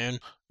High Noon.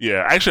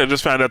 Yeah, actually, I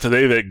just found out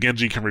today that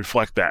Genji can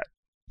reflect that.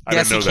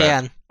 Yes, he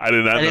can. I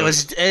did not know.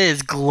 It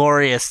is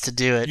glorious to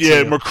do it.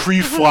 Yeah, too.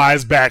 McCree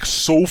flies back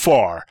so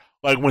far,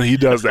 like when he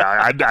does that.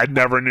 I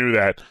never knew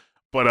that,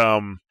 but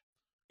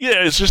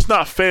yeah, it's just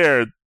not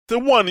fair. The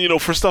one,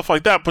 for stuff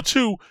like that, but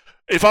two,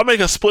 if I make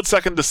a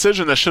split-second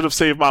decision that should have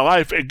saved my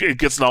life, it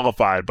gets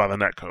nullified by the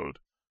netcode.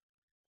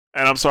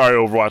 And I'm sorry,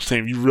 Overwatch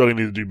team, you really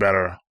need to do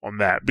better on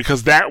that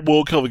because that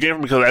will kill the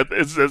game. Because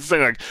it's the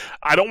thing. Like,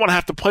 I don't want to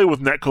have to play with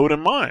netcode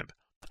in mind.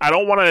 I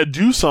don't want to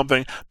do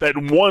something that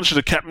one should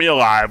have kept me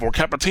alive or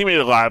kept my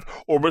teammate alive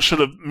or should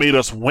have made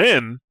us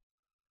win.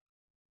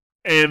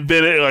 And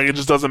then it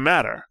just doesn't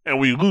matter, and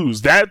we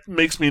lose. That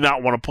makes me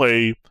not want to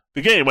play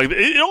the game. Like,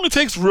 it only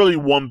takes really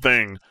one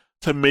thing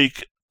to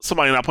make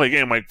somebody not play a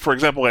game. Like, for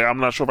example,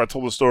 I'm not sure if I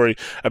told the story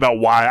about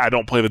why I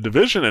don't play the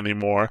Division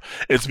anymore.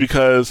 It's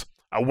because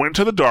I went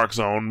to the Dark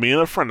Zone. Me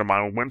and a friend of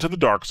mine went to the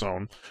Dark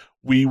Zone.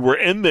 We were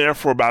in there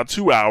for about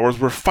 2 hours.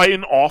 We're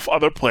fighting off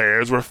other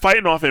players. We're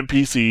fighting off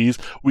NPCs.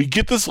 We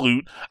get this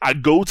loot. I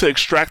go to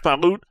extract my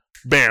loot.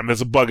 Bam, there's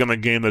a bug in the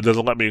game that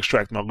doesn't let me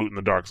extract my loot in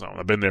the Dark Zone.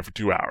 I've been there for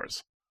 2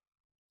 hours.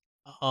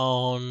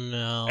 Oh,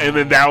 no. And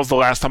then that was the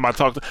last time I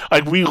talked.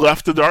 Like, we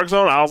left the Dark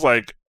Zone. I was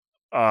like,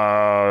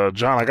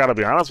 John, I gotta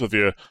be honest with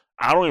you.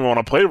 I don't even want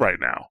to play right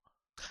now.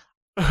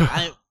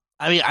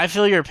 I mean, I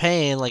feel your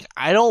pain. Like,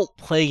 I don't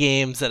play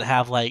games that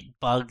have, like,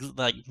 bugs,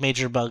 like,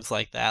 major bugs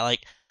like that.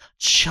 Like,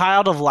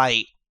 Child of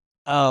Light,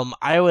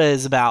 I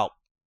was about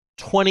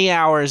 20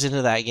 hours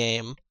into that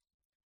game,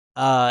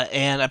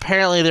 and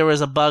apparently there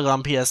was a bug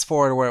on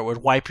PS4 where it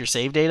would wipe your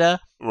save data.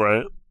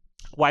 Right.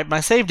 Wipe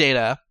my save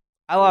data.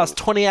 I lost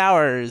 20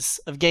 hours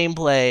of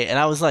gameplay, and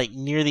I was, like,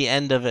 near the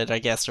end of it, I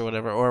guess, or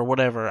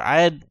whatever.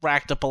 I had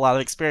racked up a lot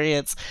of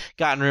experience,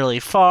 gotten really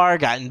far,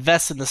 got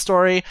invested in the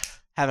story.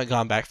 Haven't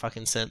gone back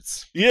fucking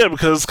since. Yeah,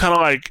 because it's kind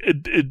of like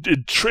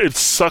it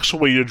sucks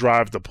away your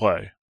drive to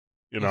play.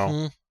 You know,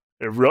 Mm-hmm.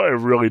 it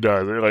really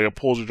does. It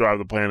pulls your drive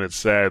to play, and it's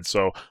sad.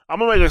 So I'm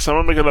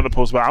gonna make another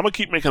post about it. I'm gonna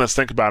keep making us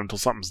think about it until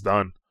something's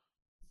done,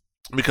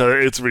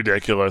 because it's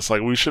ridiculous.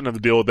 Like, we shouldn't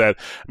have to deal with that.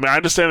 I mean, I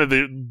understand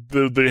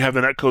that they have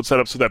the netcode set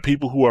up so that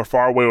people who are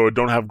far away or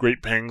don't have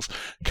great pings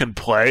can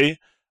play,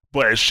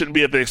 but it shouldn't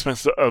be at the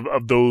expense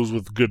of those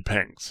with good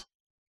pings.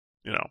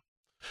 You know.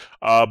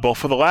 But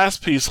for the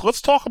last piece, let's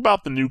talk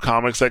about the new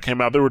comics that came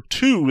out. There were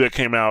 2 that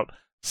came out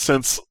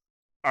since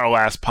our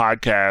last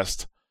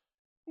podcast.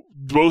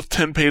 Both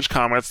 10-page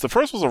comics. The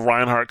first was a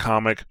Reinhardt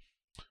comic,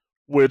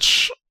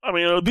 which, I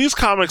mean, these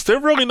comics, they're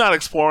really not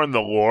exploring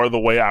the lore the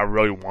way I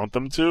really want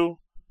them to.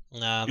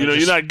 No,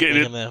 you're not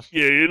getting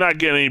you're not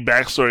getting any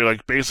backstory.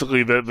 Like,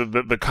 basically,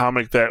 the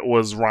comic that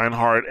was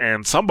Reinhardt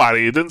and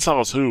somebody, it didn't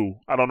tell us who.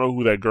 I don't know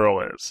who that girl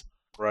is.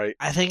 Right.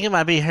 I think it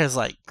might be his,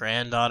 like,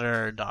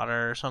 granddaughter or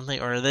daughter or something,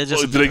 or they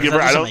just. Did they give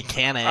her? I don't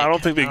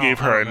think they I gave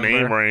her a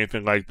name or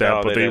anything like that.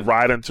 No, but they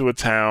ride into a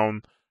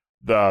town.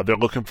 They're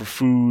looking for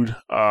food.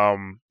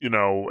 You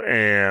know,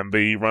 and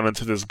they run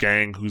into this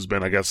gang who's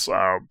been, I guess,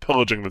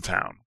 pillaging the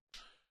town.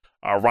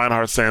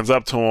 Reinhardt stands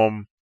up to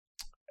him,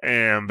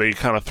 and they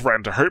kind of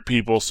threaten to hurt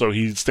people. So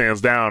he stands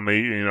down.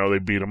 They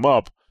beat him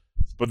up,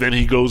 but then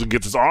he goes and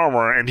gets his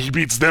armor, and he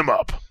beats them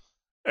up.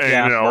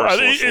 And,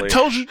 it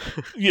tells you,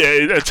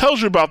 it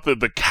tells you about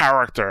the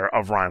character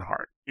of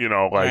Reinhardt. You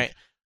know, like,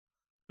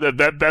 right.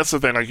 That's the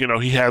thing. Like,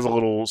 he has a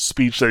little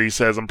speech that he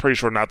says. I'm pretty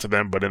sure not to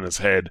them, but in his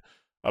head,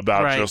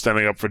 about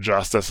standing up for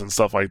justice and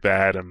stuff like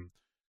that. And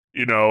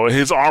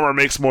his armor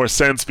makes more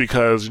sense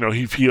because when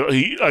he's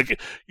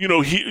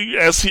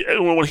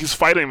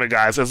fighting the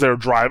guys as they're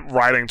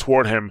riding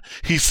toward him,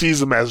 he sees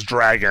them as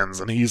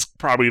dragons, and he's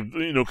probably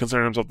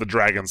considering himself the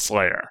Dragon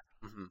Slayer.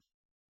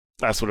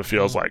 That's what it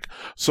feels like.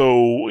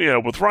 So,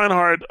 with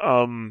Reinhardt,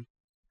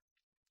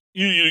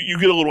 you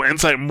get a little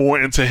insight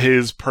more into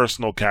his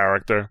personal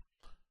character,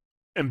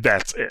 and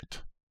that's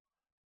it.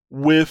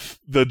 With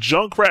the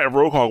Junkrat and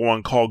Roadhog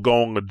one called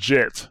Going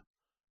Legit,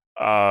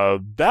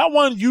 that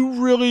one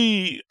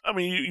we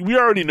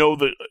already know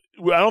that.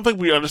 I don't think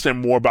we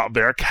understand more about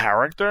their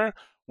character.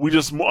 We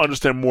just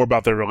understand more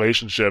about their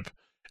relationship.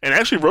 And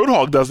actually,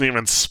 Roadhog doesn't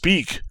even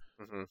speak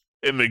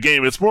in the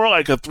game. It's more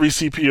like a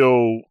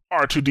 3CPO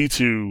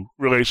R2D2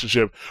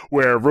 relationship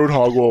where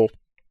Roadhog will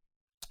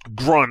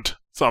grunt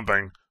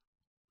something.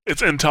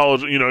 It's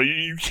intelligent,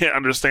 you can't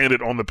understand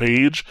it on the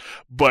page,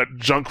 but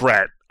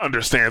Junkrat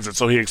understands it,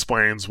 so he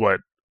explains what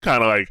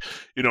kind of like,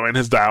 in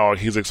his dialogue,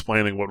 he's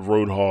explaining what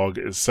Roadhog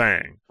is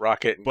saying.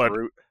 Rocket and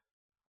Groot.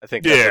 I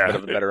think that's a bit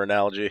of a better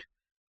analogy.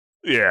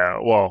 Yeah,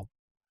 well,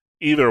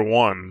 either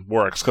one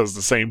works because it's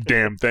the same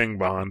damn thing,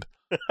 Bond.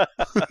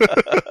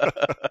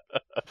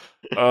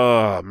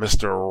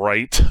 Mr.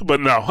 Right.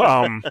 But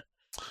no,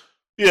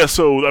 yeah,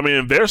 so, I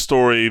mean, their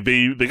story,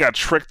 they got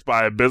tricked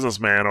by a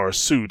businessman or a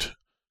suit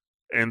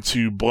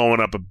into blowing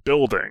up a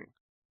building.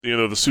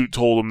 The suit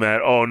told them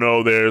that, oh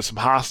no, there's some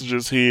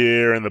hostages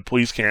here and the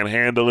police can't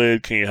handle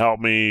it. Can you help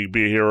me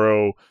be a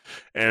hero?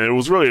 And it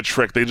was really a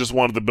trick. They just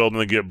wanted the building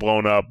to get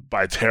blown up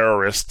by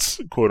terrorists,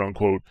 quote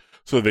unquote,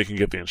 so they can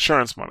get the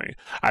insurance money.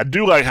 I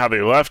do like how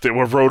they left it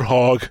where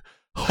Roadhog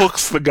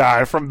hooks the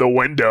guy from the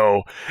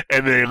window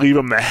and they leave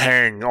him to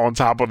hang on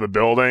top of the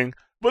building.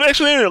 But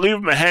actually, they didn't leave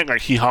him to hang.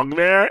 Like, he hung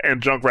there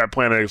and Junkrat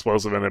planted an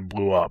explosive and it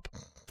blew up.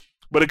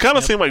 But it kind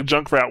of seemed like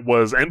Junkrat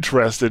was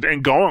interested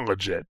in going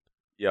legit.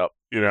 Yep.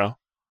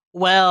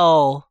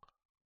 Well,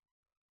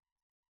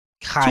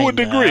 kinda. To a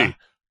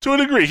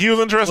degree. He was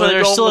interested in going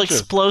legit. There's still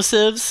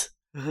explosives.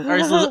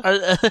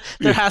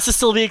 There has to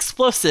still be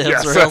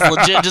explosives, or else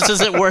legit just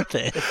isn't worth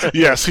it.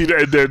 Yes,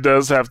 there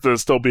does have to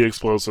still be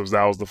explosives.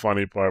 That was the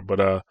funny part. But,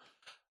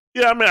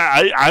 yeah, I mean,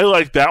 I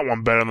like that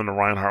one better than the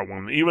Reinhardt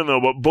one, even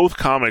though both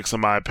comics, in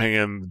my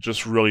opinion,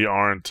 just really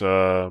aren't...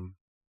 I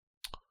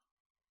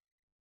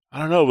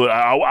don't know, but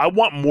I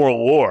want more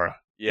lore,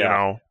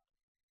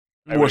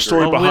 more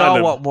story behind them. We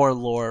all want more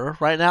lore.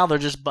 Right now, they're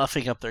just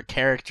buffing up their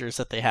characters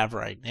that they have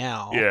right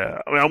now.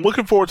 Yeah, I mean, I'm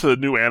looking forward to the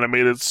new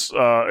animated,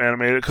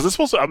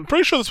 because I'm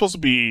pretty sure there's supposed to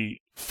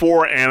be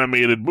 4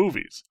 animated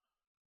movies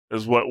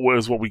is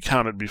what we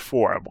counted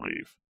before, I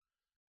believe.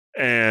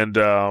 And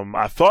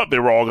I thought they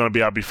were all going to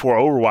be out before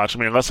Overwatch. I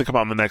mean, unless they come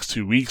out in the next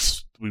 2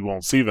 weeks, we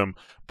won't see them.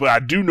 But I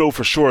do know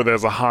for sure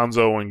there's a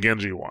Hanzo and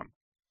Genji one.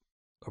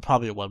 Or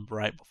probably one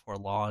right before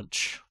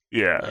launch.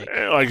 Yeah,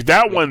 like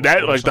that one,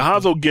 that like the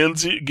Hanzo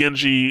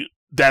Genji,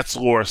 that's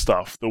lore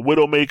stuff. The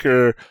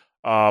Widowmaker,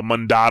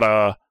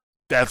 Mondada,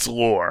 that's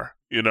lore.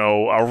 You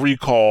know, a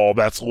Recall,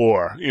 that's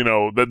lore. You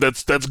know,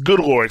 that's good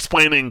lore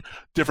explaining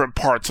different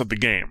parts of the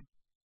game.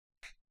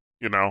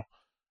 You know,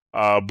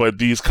 but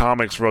these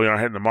comics really aren't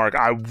hitting the mark.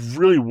 I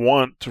really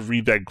want to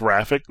read that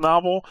graphic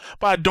novel,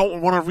 but I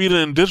don't want to read it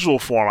in digital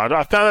form. I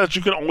found out that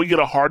you can only get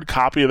a hard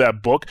copy of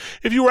that book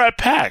if you were at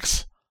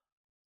PAX.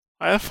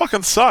 That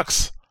fucking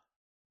sucks.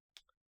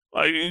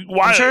 Like,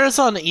 why? I'm sure it's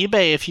on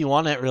eBay if you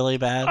want it really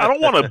bad. I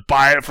don't want to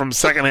buy it from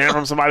secondhand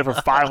from somebody for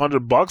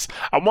 $500.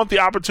 I want the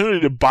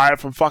opportunity to buy it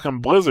from fucking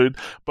Blizzard,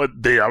 but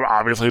they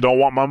obviously don't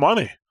want my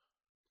money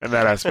in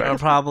that aspect. It'll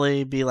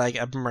probably be like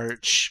a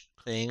merch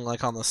thing,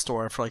 like on the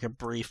store for like a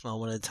brief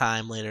moment of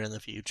time later in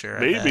the future.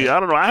 Maybe, I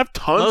don't know. I have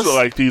tons of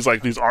like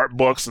these art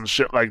books and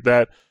shit like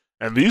that,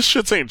 and these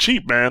shits ain't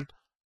cheap, man.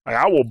 Like,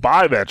 I will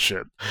buy that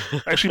shit.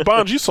 Actually,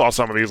 Bonds, you saw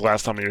some of these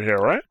last time you were here,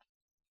 right?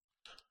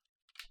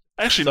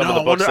 Actually, some of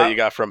the books that you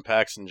got from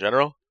PAX in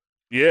general?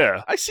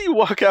 Yeah. I see you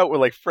walk out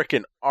with like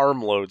freaking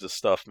armloads of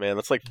stuff, man.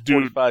 That's like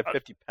 45,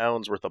 50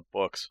 pounds worth of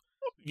books.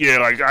 Yeah,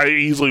 like I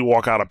easily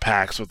walk out of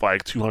PAX with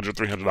like $200,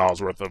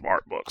 $300 worth of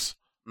art books.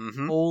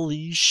 Mm-hmm.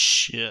 Holy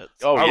shit!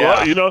 Oh yeah,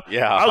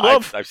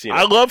 I've seen it.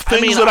 I love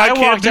things that I can't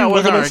walked do out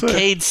with an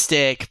arcade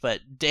stick, but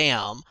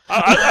damn,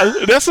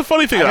 that's the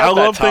funny thing. I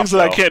love things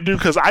that I can't do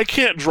because I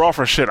can't draw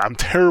for shit. I'm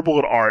terrible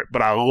at art,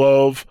 but I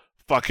love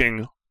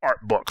fucking art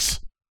books.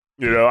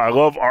 You know, I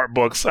love art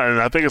books,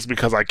 and I think it's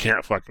because I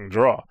can't fucking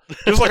draw.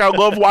 Just like I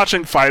love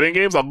watching fighting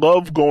games. I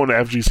love going to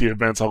FGC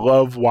events. I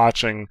love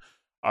watching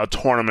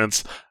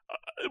tournaments,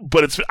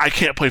 but I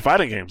can't play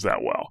fighting games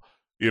that well.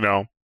 You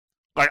know.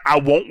 Like, I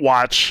won't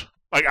watch...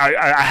 Like,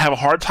 I have a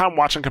hard time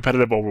watching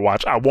competitive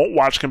Overwatch. I won't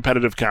watch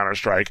competitive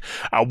Counter-Strike.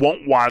 I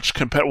won't watch...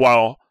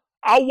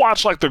 I'll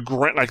watch, like,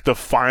 the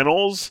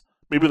finals,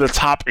 maybe the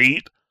top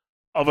 8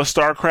 of a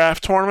StarCraft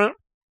tournament,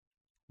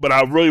 but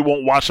I really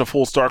won't watch a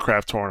full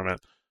StarCraft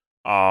tournament.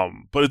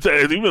 But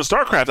even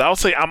StarCraft, I would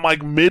say I'm,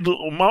 like,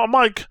 I'm,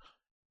 like,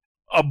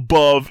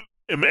 above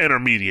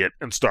intermediate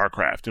in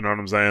StarCraft, you know what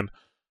I'm saying?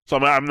 So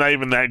I'm not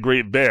even that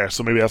great there,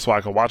 so maybe that's why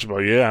I can watch it, but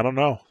yeah, I don't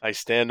know. I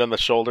stand on the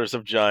shoulders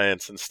of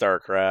giants in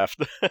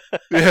StarCraft.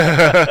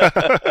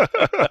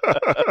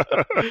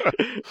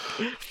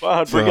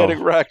 Wow, we're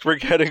getting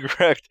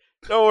wrecked.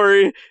 Don't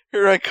worry,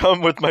 here I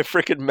come with my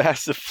freaking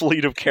massive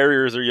fleet of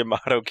carriers or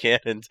Yamato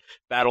cannons,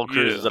 battle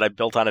cruisers that I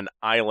built on an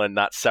island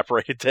not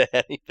separated to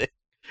anything.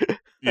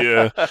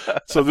 Yeah,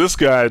 so this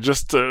guy,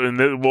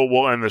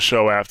 we'll end the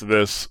show after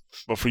this,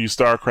 but for you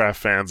StarCraft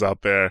fans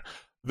out there,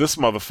 this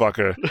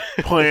motherfucker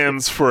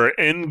plans for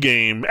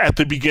endgame at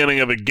the beginning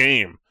of the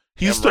game.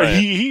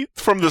 He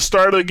from the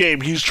start of the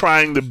game, he's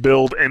trying to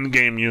build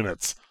endgame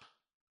units.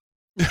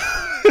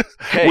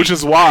 Hey. Which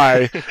is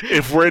why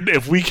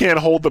if we can't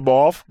hold them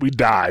off, we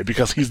die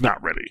because he's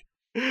not ready.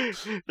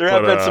 There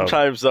have been some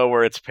times though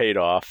where it's paid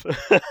off.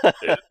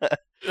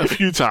 A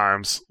few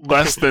times,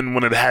 less than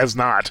when it has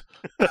not.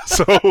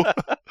 So,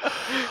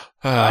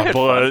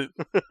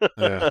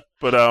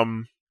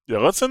 yeah,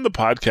 let's end the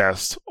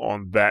podcast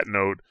on that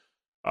note.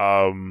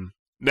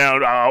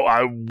 Now,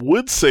 I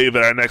would say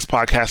that our next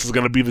podcast is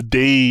going to be the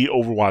day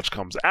Overwatch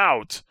comes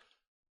out,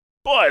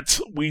 but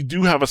we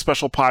do have a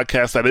special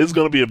podcast that is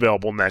going to be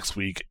available next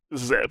week.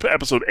 This is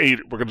episode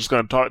 8. We're just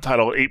going to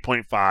title it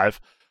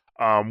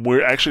 8.5.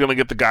 We're actually going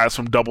to get the guys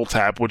from Double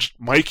Tap, which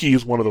Mikey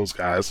is one of those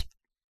guys.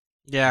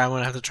 Yeah, I'm going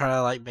to have to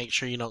try to make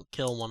sure you don't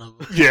kill one of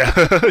them. Yeah,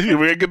 we're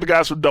going to get the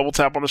guys from Double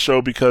Tap on the show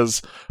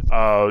because,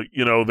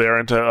 they're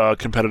into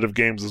competitive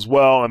games as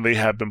well, and they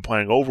have been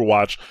playing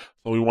Overwatch.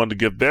 So we wanted to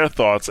get their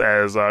thoughts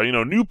as,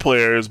 new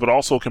players, but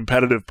also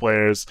competitive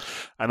players.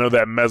 I know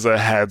that Meza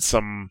had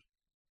some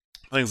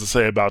things to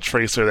say about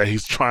Tracer that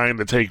he's trying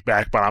to take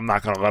back, but I'm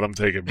not going to let him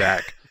take it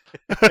back.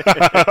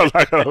 I'm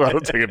not going to let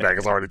him take it back.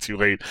 It's already too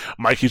late.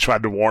 Mikey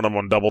tried to warn him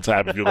on Double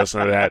Tap. If you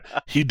listen to that,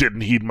 he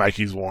didn't heed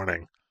Mikey's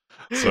warning.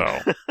 So,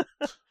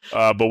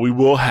 but we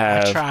will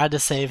have... I tried to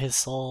save his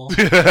soul.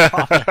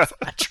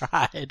 I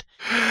tried.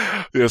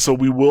 Yeah, so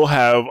we will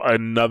have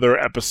another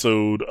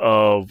episode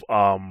of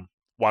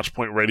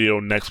Watchpoint Radio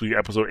next week,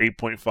 episode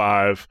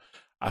 8.5.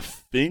 I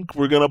think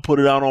we're going to put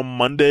it out on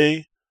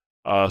Monday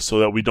so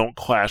that we don't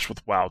clash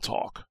with WoW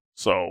Talk.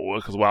 So,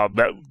 because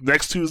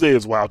next Tuesday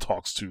is WoW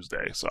Talks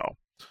Tuesday. So,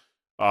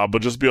 but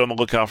just be on the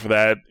lookout for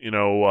that.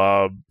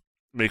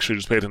 Make sure you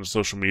just pay attention to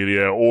social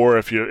media, or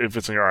if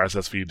it's in your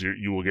RSS feed,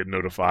 you will get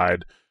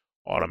notified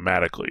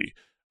automatically.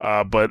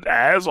 But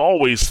as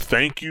always,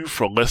 thank you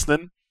for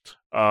listening.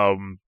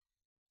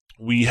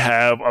 We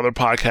have other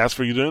podcasts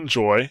for you to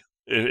enjoy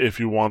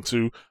if you want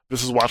to.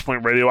 This is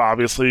Watchpoint Radio,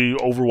 obviously,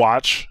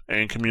 Overwatch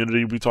and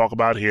community we talk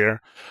about here.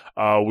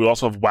 We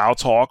also have WoW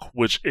Talk,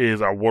 which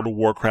is our World of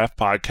Warcraft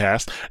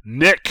podcast.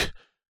 Nick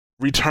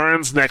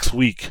returns next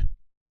week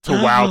to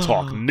WoW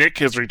Talk.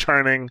 Nick is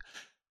returning.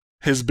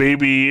 His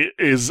baby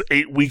is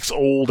 8 weeks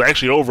old,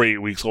 actually over 8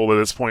 weeks old at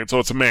this point, so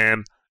it's a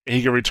man, and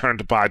he can return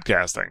to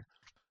podcasting.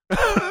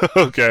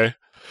 Okay.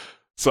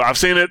 So I've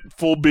seen it,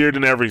 full beard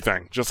and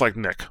everything, just like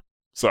Nick.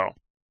 So,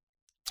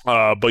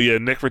 but yeah,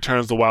 Nick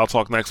returns to WoW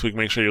Talk next week.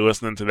 Make sure you're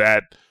listening to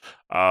that.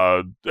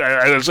 I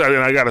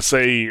gotta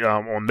say,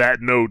 on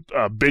that note,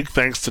 big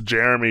thanks to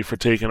Jeremy for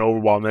taking over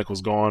while Nick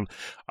was gone.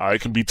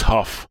 It can be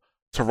tough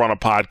to run a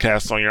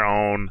podcast on your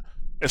own,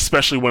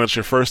 especially when it's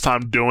your first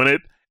time doing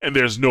it and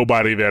there's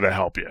nobody there to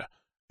help you.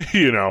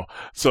 You know,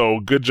 so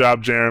good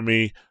job,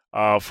 Jeremy,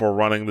 for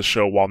running the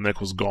show while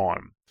Nick was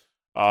gone.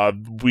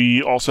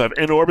 We also have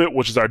In Orbit,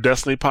 which is our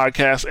Destiny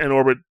podcast. In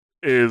Orbit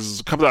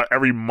comes out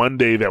every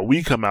Monday that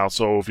we come out.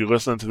 So if you're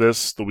listening to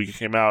this the week it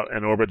came out,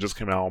 In Orbit just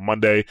came out on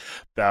Monday.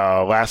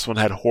 The last one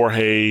had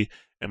Jorge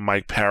and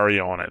Mike Parry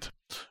on it.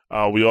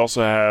 We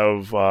also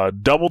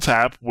have Double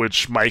Tap,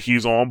 which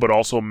Mikey's on, but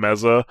also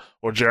Meza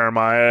or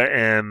Jeremiah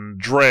and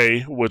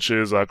Dre, which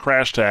is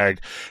Crash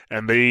Tag.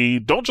 And they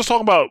don't just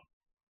talk about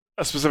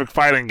a specific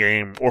fighting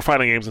game or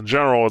fighting games in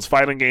general. It's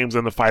fighting games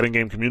in the fighting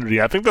game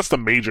community. I think that's the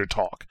major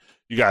talk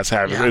you guys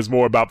have. Yeah. It is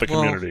more about the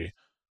community.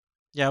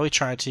 Yeah, we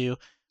try to.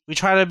 We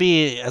try to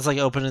be as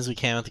open as we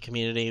can with the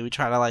community. We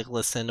try to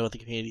listen to what the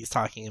community is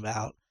talking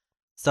about,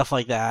 stuff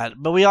like that.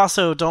 But we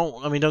also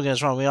don't get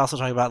us wrong, we also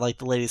talk about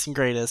the latest and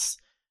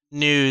greatest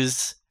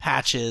news,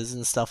 patches,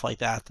 and stuff like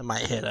that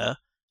might hit a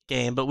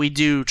game. But we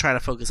do try to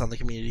focus on the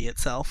community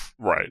itself.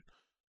 Right.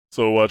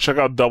 So check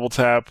out Double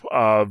Tap.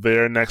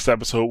 Their next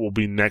episode will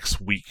be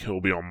next week. It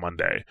will be on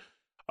Monday.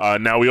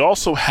 Now we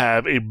also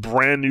have a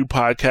brand new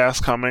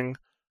podcast coming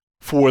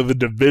for The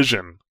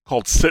Division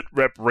called Sit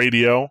Rep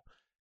Radio.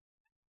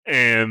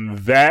 And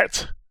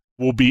that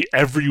will be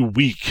every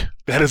week.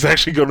 That is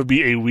actually going to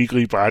be a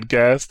weekly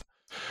podcast.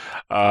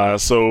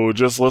 So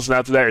just listen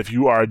out to that if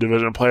you are a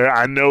Division player.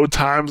 I know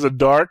times are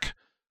dark,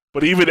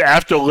 but even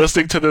after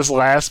listening to this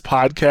last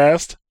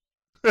podcast,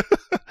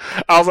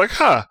 I was like,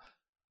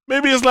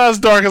 maybe it's not as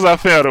dark as I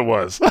thought it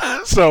was.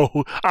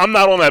 So I'm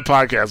not on that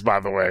podcast,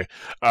 by the way.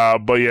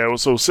 But yeah,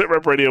 so Sit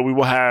Rep Radio, we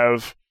will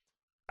have...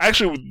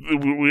 Actually,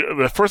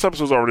 the first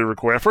episode is already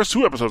recorded. The first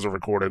 2 episodes are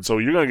recorded, so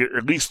you're going to get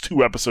at least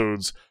 2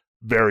 episodes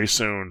very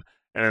soon.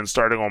 And then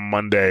starting on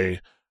Monday,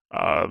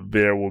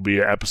 there will be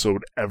an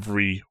episode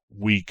every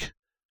week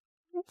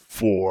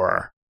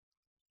for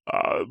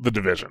The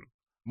Division.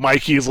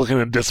 Mikey is looking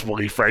in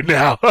disbelief right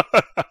now.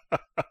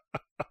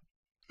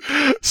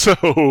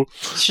 So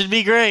should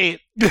be great.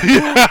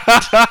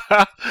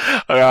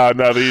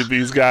 No,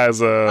 these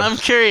guys. I'm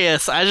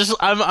curious.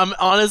 I'm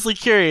honestly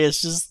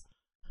curious. Just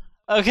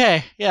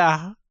okay,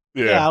 yeah.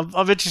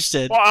 I'm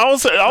interested. Well, I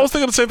was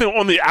thinking the same thing.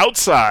 On the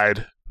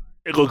outside,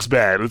 it looks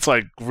bad. It's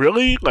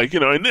really?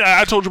 And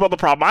I told you about the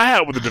problem I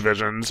had with The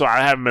Division, so I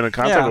haven't been in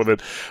contact with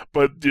it.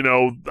 But,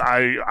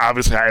 I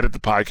edit the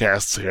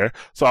podcasts here.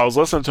 So I was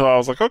listening to it, I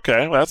was like,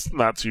 okay, that's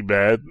not too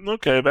bad.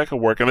 Okay, that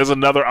could work. And there's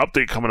another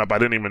update coming up I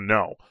didn't even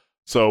know.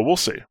 So we'll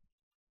see.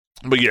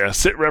 But yeah,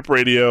 Sit Rep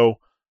Radio,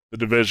 The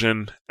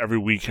Division, every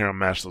week here on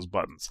Mash Those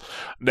Buttons.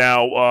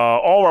 Now,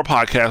 all our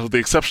podcasts, with the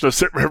exception of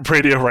Sit Rep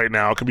Radio right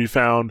now, can be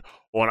found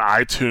on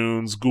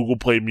iTunes, Google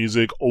Play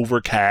Music,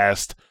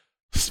 Overcast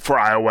for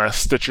iOS,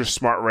 Stitcher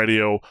Smart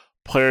Radio,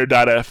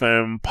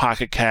 Player.fm,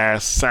 Pocket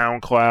Cast,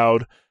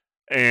 SoundCloud,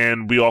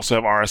 and we also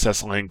have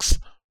RSS links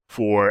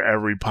for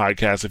every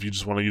podcast if you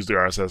just want to use the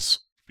RSS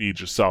feed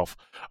yourself.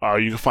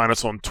 You can find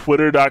us on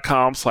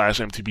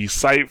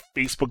twitter.com/mtbsite,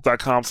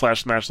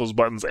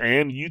 facebook.com/smashthosebuttons,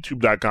 and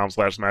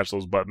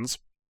youtube.com/smashthosebuttons.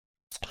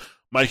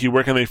 Mikey,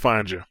 where can they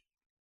find you?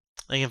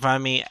 They can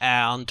find me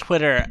on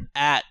Twitter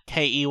at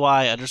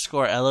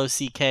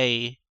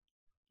KEY_LOCK.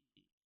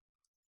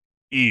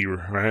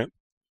 Right?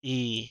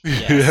 E,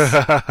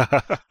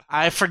 yes.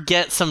 I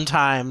forget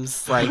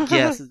sometimes,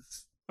 yes.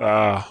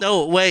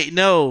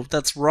 No,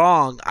 that's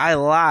wrong. I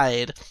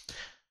lied.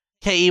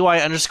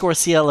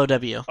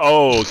 KEY_CLOW.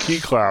 Oh, Key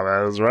Cloud,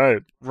 that is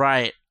right.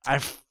 Right. I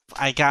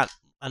got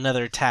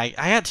another tag.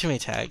 I got too many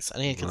tags. I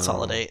need to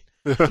consolidate.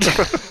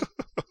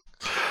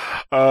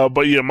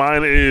 But yeah,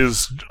 mine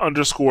is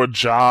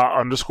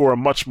 _JA_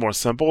 much more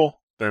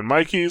simple than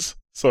Mikey's.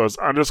 So it's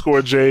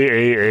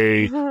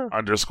 _JAA_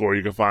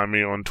 You can find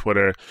me on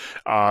Twitter.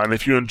 And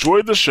if you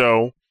enjoyed the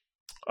show,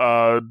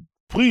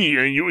 please,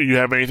 and you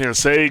have anything to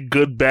say,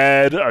 good,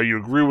 bad, you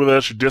agree with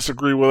us, you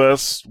disagree with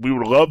us, we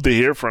would love to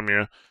hear from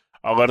you.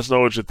 Let us know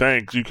what you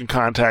think. You can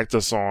contact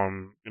us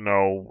on,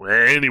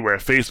 anywhere,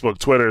 Facebook,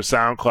 Twitter,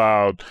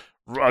 SoundCloud,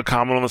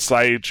 comment on the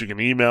site. You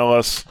can email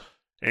us,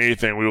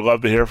 anything. We would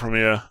love to hear from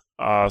you.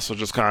 So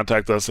just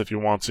contact us if you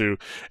want to.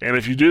 And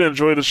if you did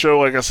enjoy the show,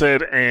 like I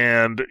said,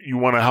 and you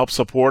want to help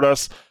support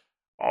us,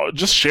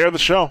 just share the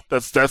show.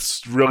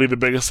 That's really the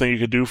biggest thing you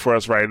could do for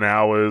us right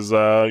now is,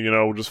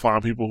 just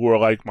find people who are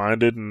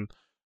like-minded and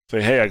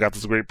say, hey, I got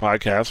this great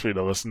podcast for you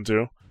to listen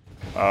to.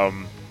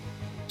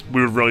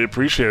 We would really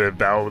appreciate it.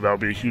 That would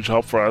be a huge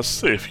help for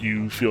us if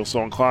you feel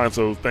so inclined.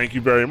 So thank you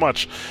very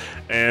much.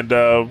 And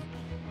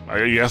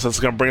I guess that's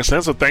going to bring us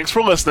in. So thanks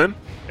for listening,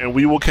 and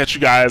we will catch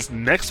you guys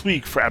next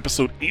week for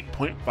episode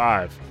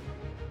 8.5.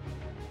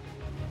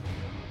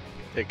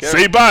 Take care.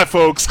 Say bye,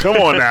 folks. Come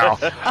on now.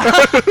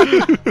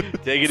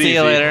 Take it easy. See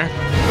you later.